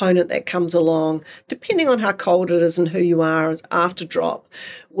component that comes along, depending on how cold it is and who you are, as after drop,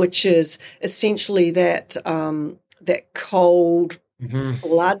 which is essentially that cold Hmm.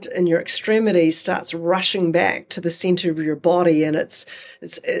 blood in your extremities starts rushing back to the center of your body, and it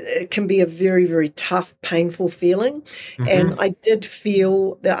can be a very, very tough, painful feeling. Hmm. And I did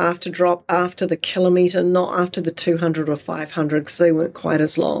feel the after drop after the kilometer, not after the 200 or 500, because they weren't quite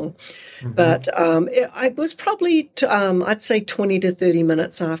as long. Hmm. But I was probably, I'd say 20 to 30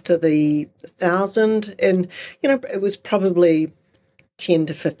 minutes after the 1,000. And, it was probably 10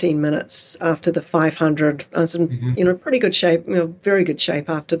 to 15 minutes after the 500. I was in, Hmm. pretty good shape, very good shape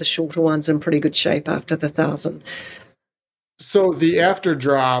after the shorter ones, and pretty good shape after the 1,000. So the after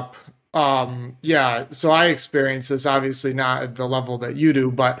drop, yeah, so I experience this, obviously not at the level that you do,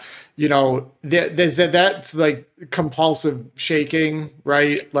 but that's like compulsive shaking,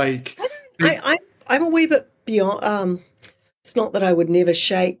 right? Like, I'm a wee bit beyond. It's not that I would never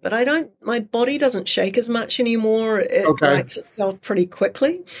shake, but my body doesn't shake as much anymore. It okay. rights itself pretty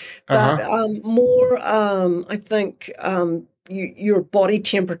quickly. But Uh-huh. more, I think your body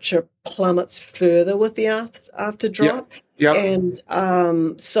temperature plummets further with the after Yep. drop. Yep.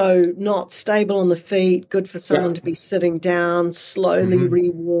 And so not stable on the feet, good for someone to Yep. be sitting down, slowly Hmm.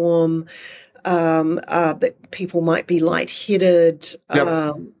 rewarm. That people might be lightheaded.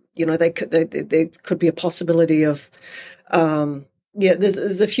 Yep. There could be a possibility of,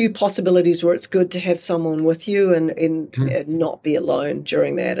 there's a few possibilities where it's good to have someone with you and not be alone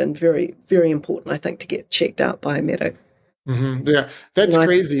during that, and very, very important, I think, to get checked out by a medic. Hmm. Yeah, that's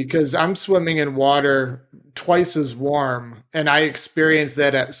crazy because I'm swimming in water twice as warm, and I experience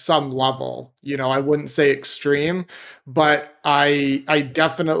that at some level. I wouldn't say extreme, but I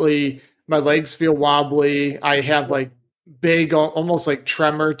definitely, my legs feel wobbly. I have like big, almost like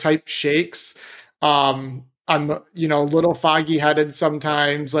tremor type shakes. I'm a little foggy headed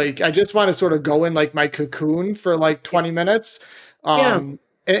sometimes. Like I just want to sort of go in like my cocoon for like 20 minutes. Yeah.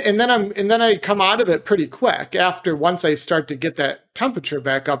 And then I come out of it pretty quick after once I start to get that temperature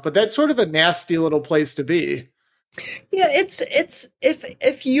back up. But that's sort of a nasty little place to be. Yeah, it's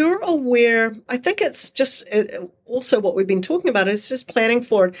if you're aware, I think it's just also what we've been talking about is just planning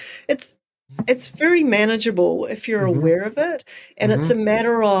for it. It's very manageable if you're Hmm. aware of it, and it's Hmm. a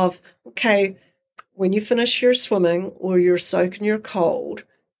matter of, okay, when you finish your swimming or you're soaking your cold,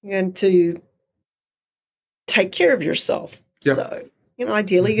 you're going to take care of yourself. Yep. So,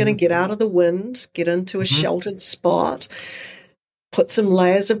 ideally, you're going Hmm. to get out of the wind, get into a Hmm. sheltered spot, put some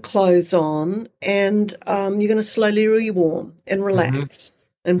layers of clothes on, and you're going to slowly rewarm and Hmm. relax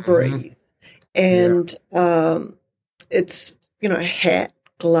and Hmm. breathe. Yeah. And it's, a hat,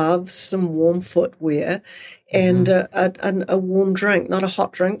 gloves, some warm footwear, and Hmm. a warm drink, not a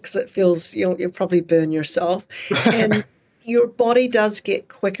hot drink because it feels you'll probably burn yourself. And your body does get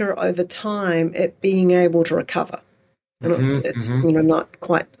quicker over time at being able to recover. And Hmm. it's Hmm. not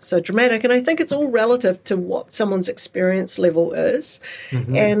quite so dramatic. And I think it's all relative to what someone's experience level is.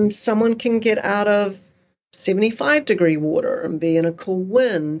 Hmm. And someone can get out of 75-degree water and be in a cool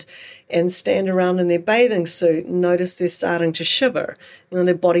wind and stand around in their bathing suit and notice they're starting to shiver.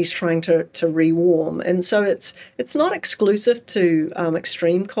 Their body's trying to rewarm. And so it's not exclusive to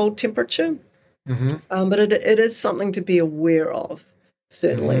extreme cold temperature, Hmm. but it is something to be aware of, Hmm.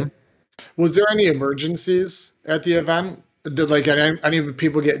 certainly. Was there any emergencies at the event? Did like any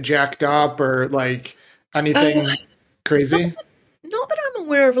people get jacked up or like Uh, anything crazy? Not that I'm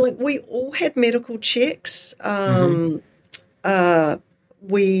aware of. Like, we all had medical checks. Hmm.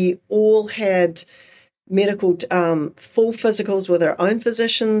 We all had medical full physicals with our own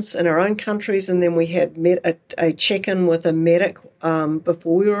physicians in our own countries, and then we had a check-in with a medic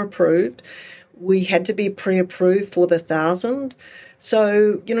before we were approved. We had to be pre-approved for the 1,000.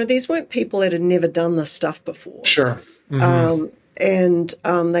 So, these weren't people that had never done this stuff before. Sure. And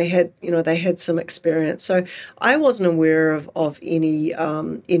they had some experience. So I wasn't aware of any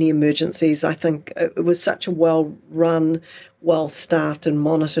emergencies. I think it was such a well-run, well-staffed and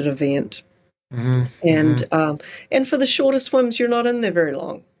monitored event. And for the shorter swims, you're not in there very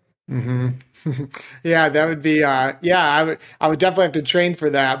long. Yeah, that would be I would definitely have to train for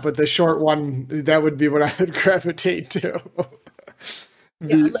that, but the short one, that would be what I would gravitate to.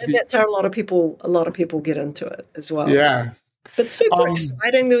 And that's how a lot of people get into it as well. Yeah. But super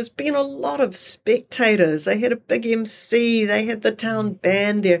exciting. There's been a lot of spectators. They had a big MC. They had the town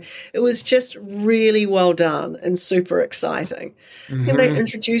band there. It was just really well done and super exciting. And they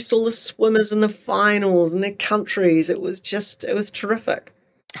introduced all the swimmers in the finals and their countries. It was terrific.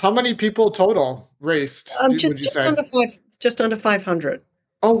 How many people total raced? Just under 500.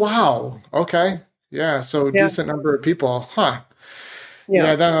 Oh, wow. Okay. Yeah. So decent number of people. Huh.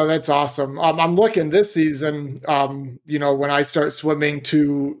 Yeah, that's awesome. I'm looking this season, when I start swimming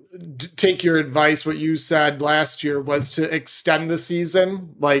to take your advice, what you said last year was to extend the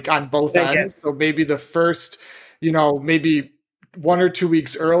season, like on both ends. So maybe the first, maybe 1 or 2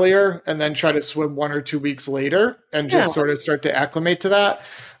 weeks earlier and then try to swim 1 or 2 weeks later and just sort of start to acclimate to that.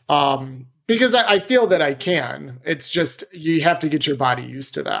 Because I feel that I can. It's just you have to get your body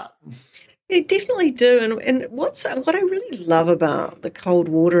used to that. You definitely do. And what I really love about the cold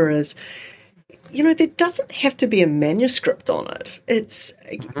water is, there doesn't have to be a manuscript on it. It's,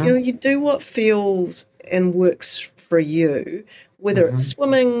 you do what feels and works for you, whether it's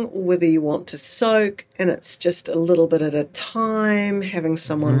swimming or whether you want to soak, and it's just a little bit at a time, having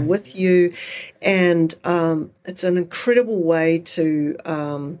someone with you. And it's an incredible way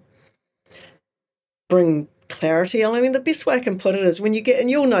to bring clarity. I mean, the best way I can put it is when you get,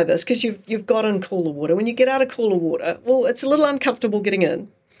 and you'll know this because you've got in cooler water, when you get out of cooler water, well, it's a little uncomfortable getting in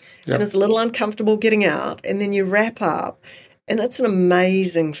and it's a little uncomfortable getting out, and then you wrap up and it's an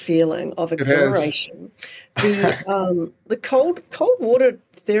amazing feeling of exhilaration. The cold water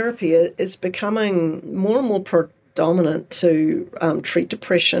therapy is becoming more and more predominant to treat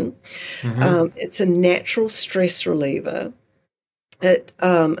depression. It's a natural stress reliever.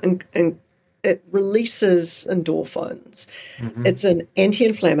 It releases endorphins. It's an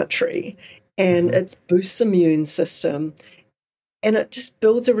anti-inflammatory, and it boosts the immune system, and it just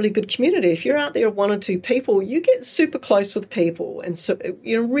builds a really good community. If you're out there 1 or 2 people, you get super close with people, and so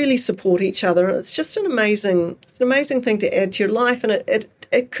really support each other. It's just an amazing thing to add to your life, and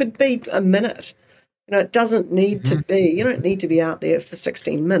it could be a minute. It doesn't need to be. You don't need to be out there for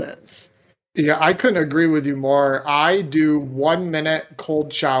 16 minutes. Yeah, I couldn't agree with you more. I do 1 minute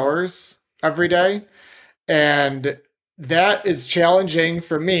cold showers every day. And that is challenging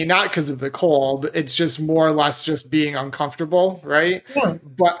for me, not because of the cold. It's just more or less just being uncomfortable, right? Yeah.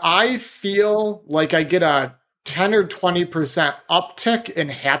 But I feel like I get a 10 or 20% uptick in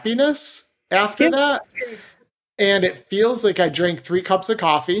happiness after that. And it feels like I drank 3 cups of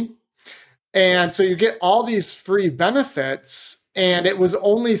coffee. And so you get all these free benefits, and it was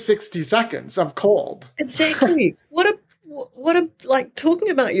only 60 seconds of cold. Exactly. What a like, talking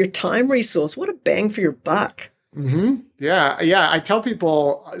about your time resource, what a bang for your buck. Yeah. I tell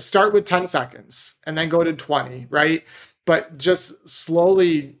people start with 10 seconds and then go to 20, right? But just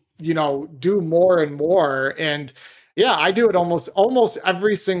slowly, do more and more. And yeah, I do it almost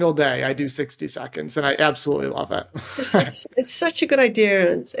every single day. I do 60 seconds and I absolutely love it. It's such a good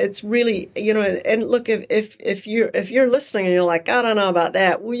idea. It's really, and look, if you're listening and you're like, I don't know about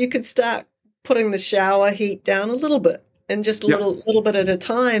that. Well, you could start putting the shower heat down a little bit. And just a little bit at a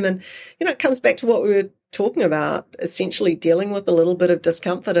time. And, it comes back to what we were talking about, essentially dealing with a little bit of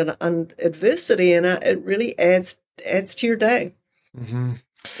discomfort and adversity. And it really adds to your day.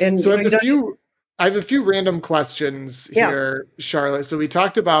 And so I have a few random questions here, Charlotte. So we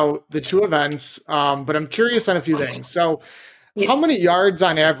talked about the 2 events, but I'm curious on a few things. So how many yards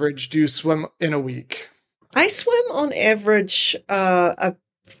on average do you swim in a week? I swim on average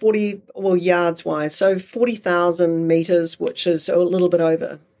 40, yards wise, so 40,000 meters, which is a little bit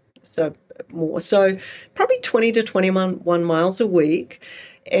over, so more. So probably 20 to 21 miles a week.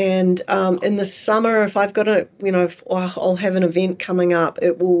 And in the summer, if I've got I'll have an event coming up,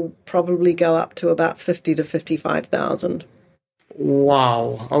 it will probably go up to about 50 to 55,000.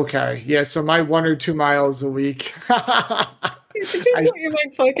 Wow. Okay. Yeah. So my 1 or 2 miles a week. It depends what your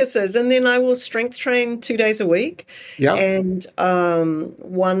main focus is. And then I will strength train 2 days a week. Yeah. And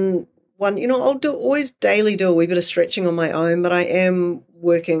one one. I'll always daily do a wee bit of stretching on my own, but I am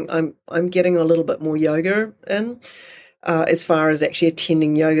working. I'm getting a little bit more yoga in, as far as actually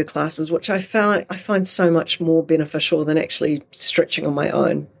attending yoga classes, which I find so much more beneficial than actually stretching on my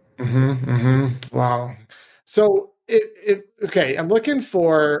own. Wow. So okay, I'm looking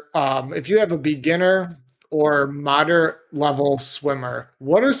for if you have a beginner or moderate level swimmer,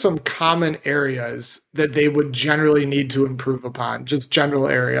 what are some common areas that they would generally need to improve upon? Just general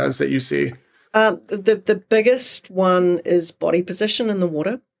areas that you see. The biggest one is body position in the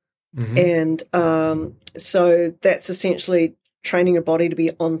water. And so that's essentially training your body to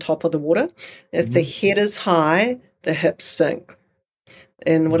be on top of the water. If the head is high, the hips sink.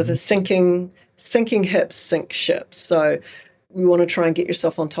 And what are the sinking hips sink ships? So we want to try and get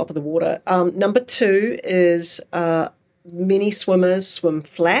yourself on top of the water. Number two is many swimmers swim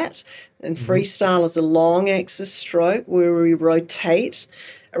flat, and freestyle is a long axis stroke where we rotate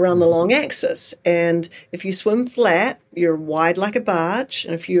around the long axis. And if you swim flat, you're wide like a barge.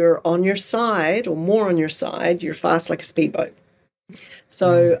 And if you're on your side or more on your side, you're fast like a speedboat.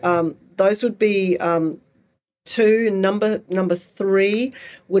 So those would be two. Number three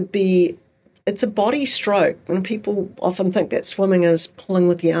would be, it's a body stroke. And people often think that swimming is pulling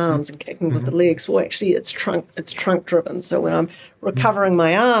with the arms and kicking with the legs. Well, actually, it's trunk driven. So when I'm recovering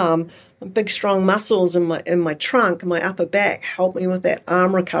my arm, big strong muscles in my trunk and my upper back help me with that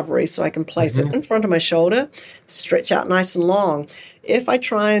arm recovery, so I can place it in front of my shoulder, stretch out nice and long. If I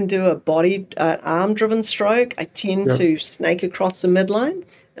try and do a body arm driven stroke, I tend to snake across the midline,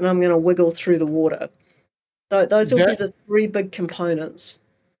 and I'm going to wiggle through the water. Those will be the three big components.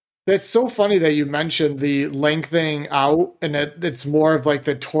 That's so funny that you mentioned the lengthening out, and it's more of like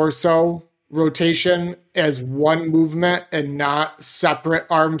the torso rotation as one movement and not separate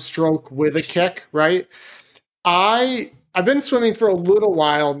arm stroke with a kick, right? I've been swimming for a little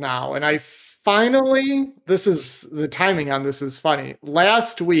while now, and I finally, this is the timing on this is funny.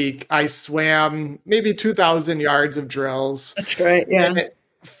 Last week I swam maybe 2,000 yards of drills. That's great, yeah. And it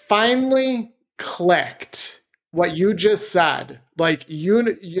finally clicked what you just said. Like you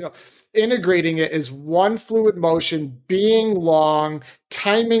know, integrating it as one fluid motion, being long,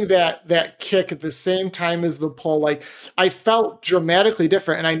 timing that kick at the same time as the pull. Like I felt dramatically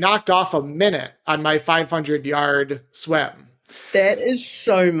different, and I knocked off a minute on my 500-yard swim. That is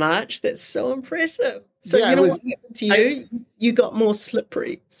so much. That's so impressive. So what happened to you? You got more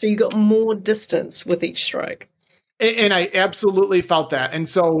slippery. So you got more distance with each stroke. And I absolutely felt that. And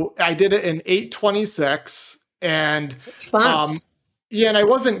so I did it in 8:26, and it's fast. Yeah, and I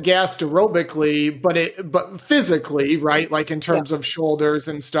wasn't gassed aerobically, but physically, right? Like in terms of shoulders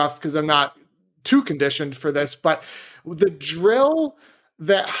and stuff, because I'm not too conditioned for this. But the drill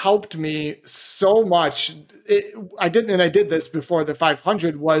that helped me so much, I did this before the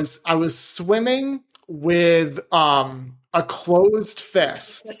 500, was I was swimming with a closed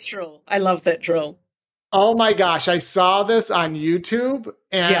fist. That's drill. I love that drill. Oh my gosh, I saw this on YouTube,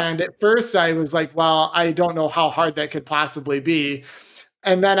 and at first I was like, well, I don't know how hard that could possibly be.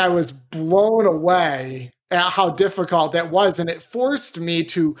 And then I was blown away at how difficult that was. And it forced me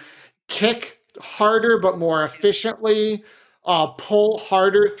to kick harder but more efficiently, pull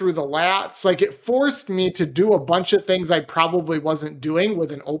harder through the lats. Like it forced me to do a bunch of things I probably wasn't doing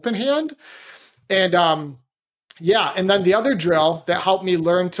with an open hand. And and then the other drill that helped me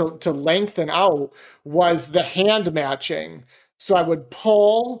learn to lengthen out was the hand matching. So I would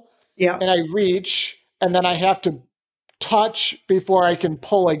pull and I reach, and then I have to touch before I can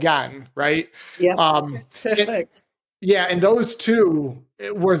pull again, right? Yeah, perfect. And those two,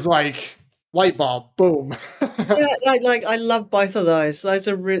 it was like light bulb, boom. I love both of those. Those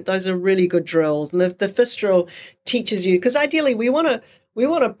are really good drills, and the fist drill teaches you, because ideally we want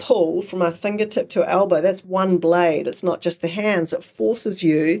to pull from our fingertip to our elbow. That's one blade. It's not just the hands. It forces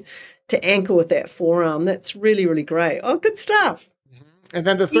you to anchor with that forearm. That's really, really great. Oh, good stuff. And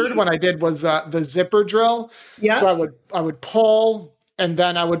then the third one I did was the zipper drill. Yeah. So I would pull, and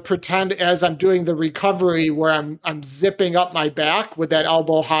then I would pretend as I'm doing the recovery where I'm zipping up my back with that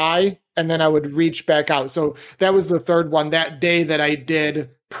elbow high, and then I would reach back out. So that was the third one that day that I did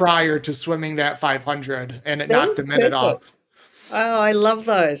prior to swimming that 500, and it knocked the minute off. Oh, I love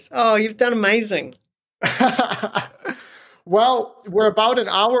those. Oh, you've done amazing. Well, we're about an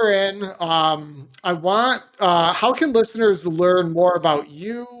hour in. I want, how can listeners learn more about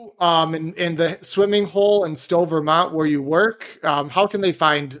you in the swimming hole in Stowe, Vermont, where you work? How can they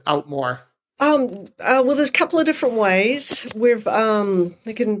find out more? Well, there's a couple of different ways. They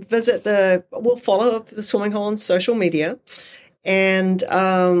can we'll follow up the swimming hole on social media, and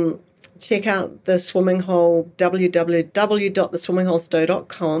check out the swimming hole,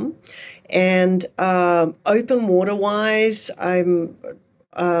 www.theswimmingholestowe.com. And open water wise,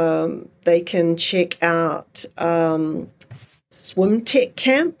 they can check out Swim Tech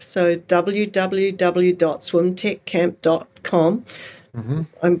Camp, so www.swimtechcamp.com.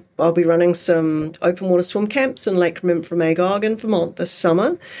 I'll be running some open water swim camps in Lake Memphremagog in Vermont this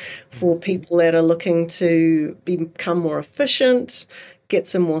summer for people that are looking to become more efficient, get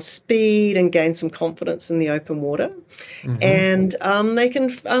some more speed, and gain some confidence in the open water. And they can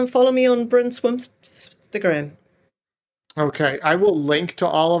follow me on Bryn Swim's Instagram. Okay, I will link to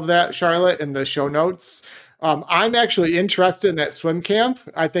all of that, Charlotte, in the show notes. I'm actually interested in that swim camp.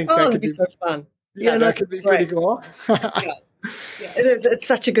 I think that could be so fun. Yeah, that could be pretty cool. Yeah, it is. It's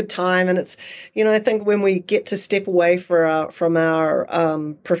such a good time, and it's, I think when we get to step away from our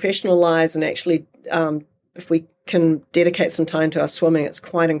professional lives and actually, if we can dedicate some time to our swimming, it's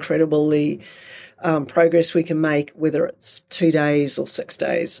quite incredible the progress we can make, whether it's 2 days or 6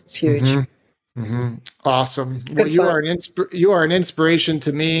 days. It's huge. Awesome. Well, you are an inspiration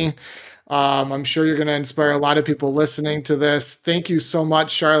to me. I'm sure you're going to inspire a lot of people listening to this. Thank you so much,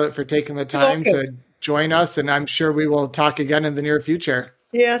 Charlotte, for taking the time to join us, and I'm sure we will talk again in the near future.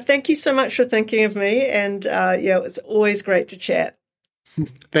 Yeah, thank you so much for thinking of me, and it's always great to chat.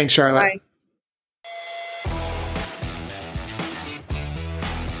 Thanks, Charlotte. Bye.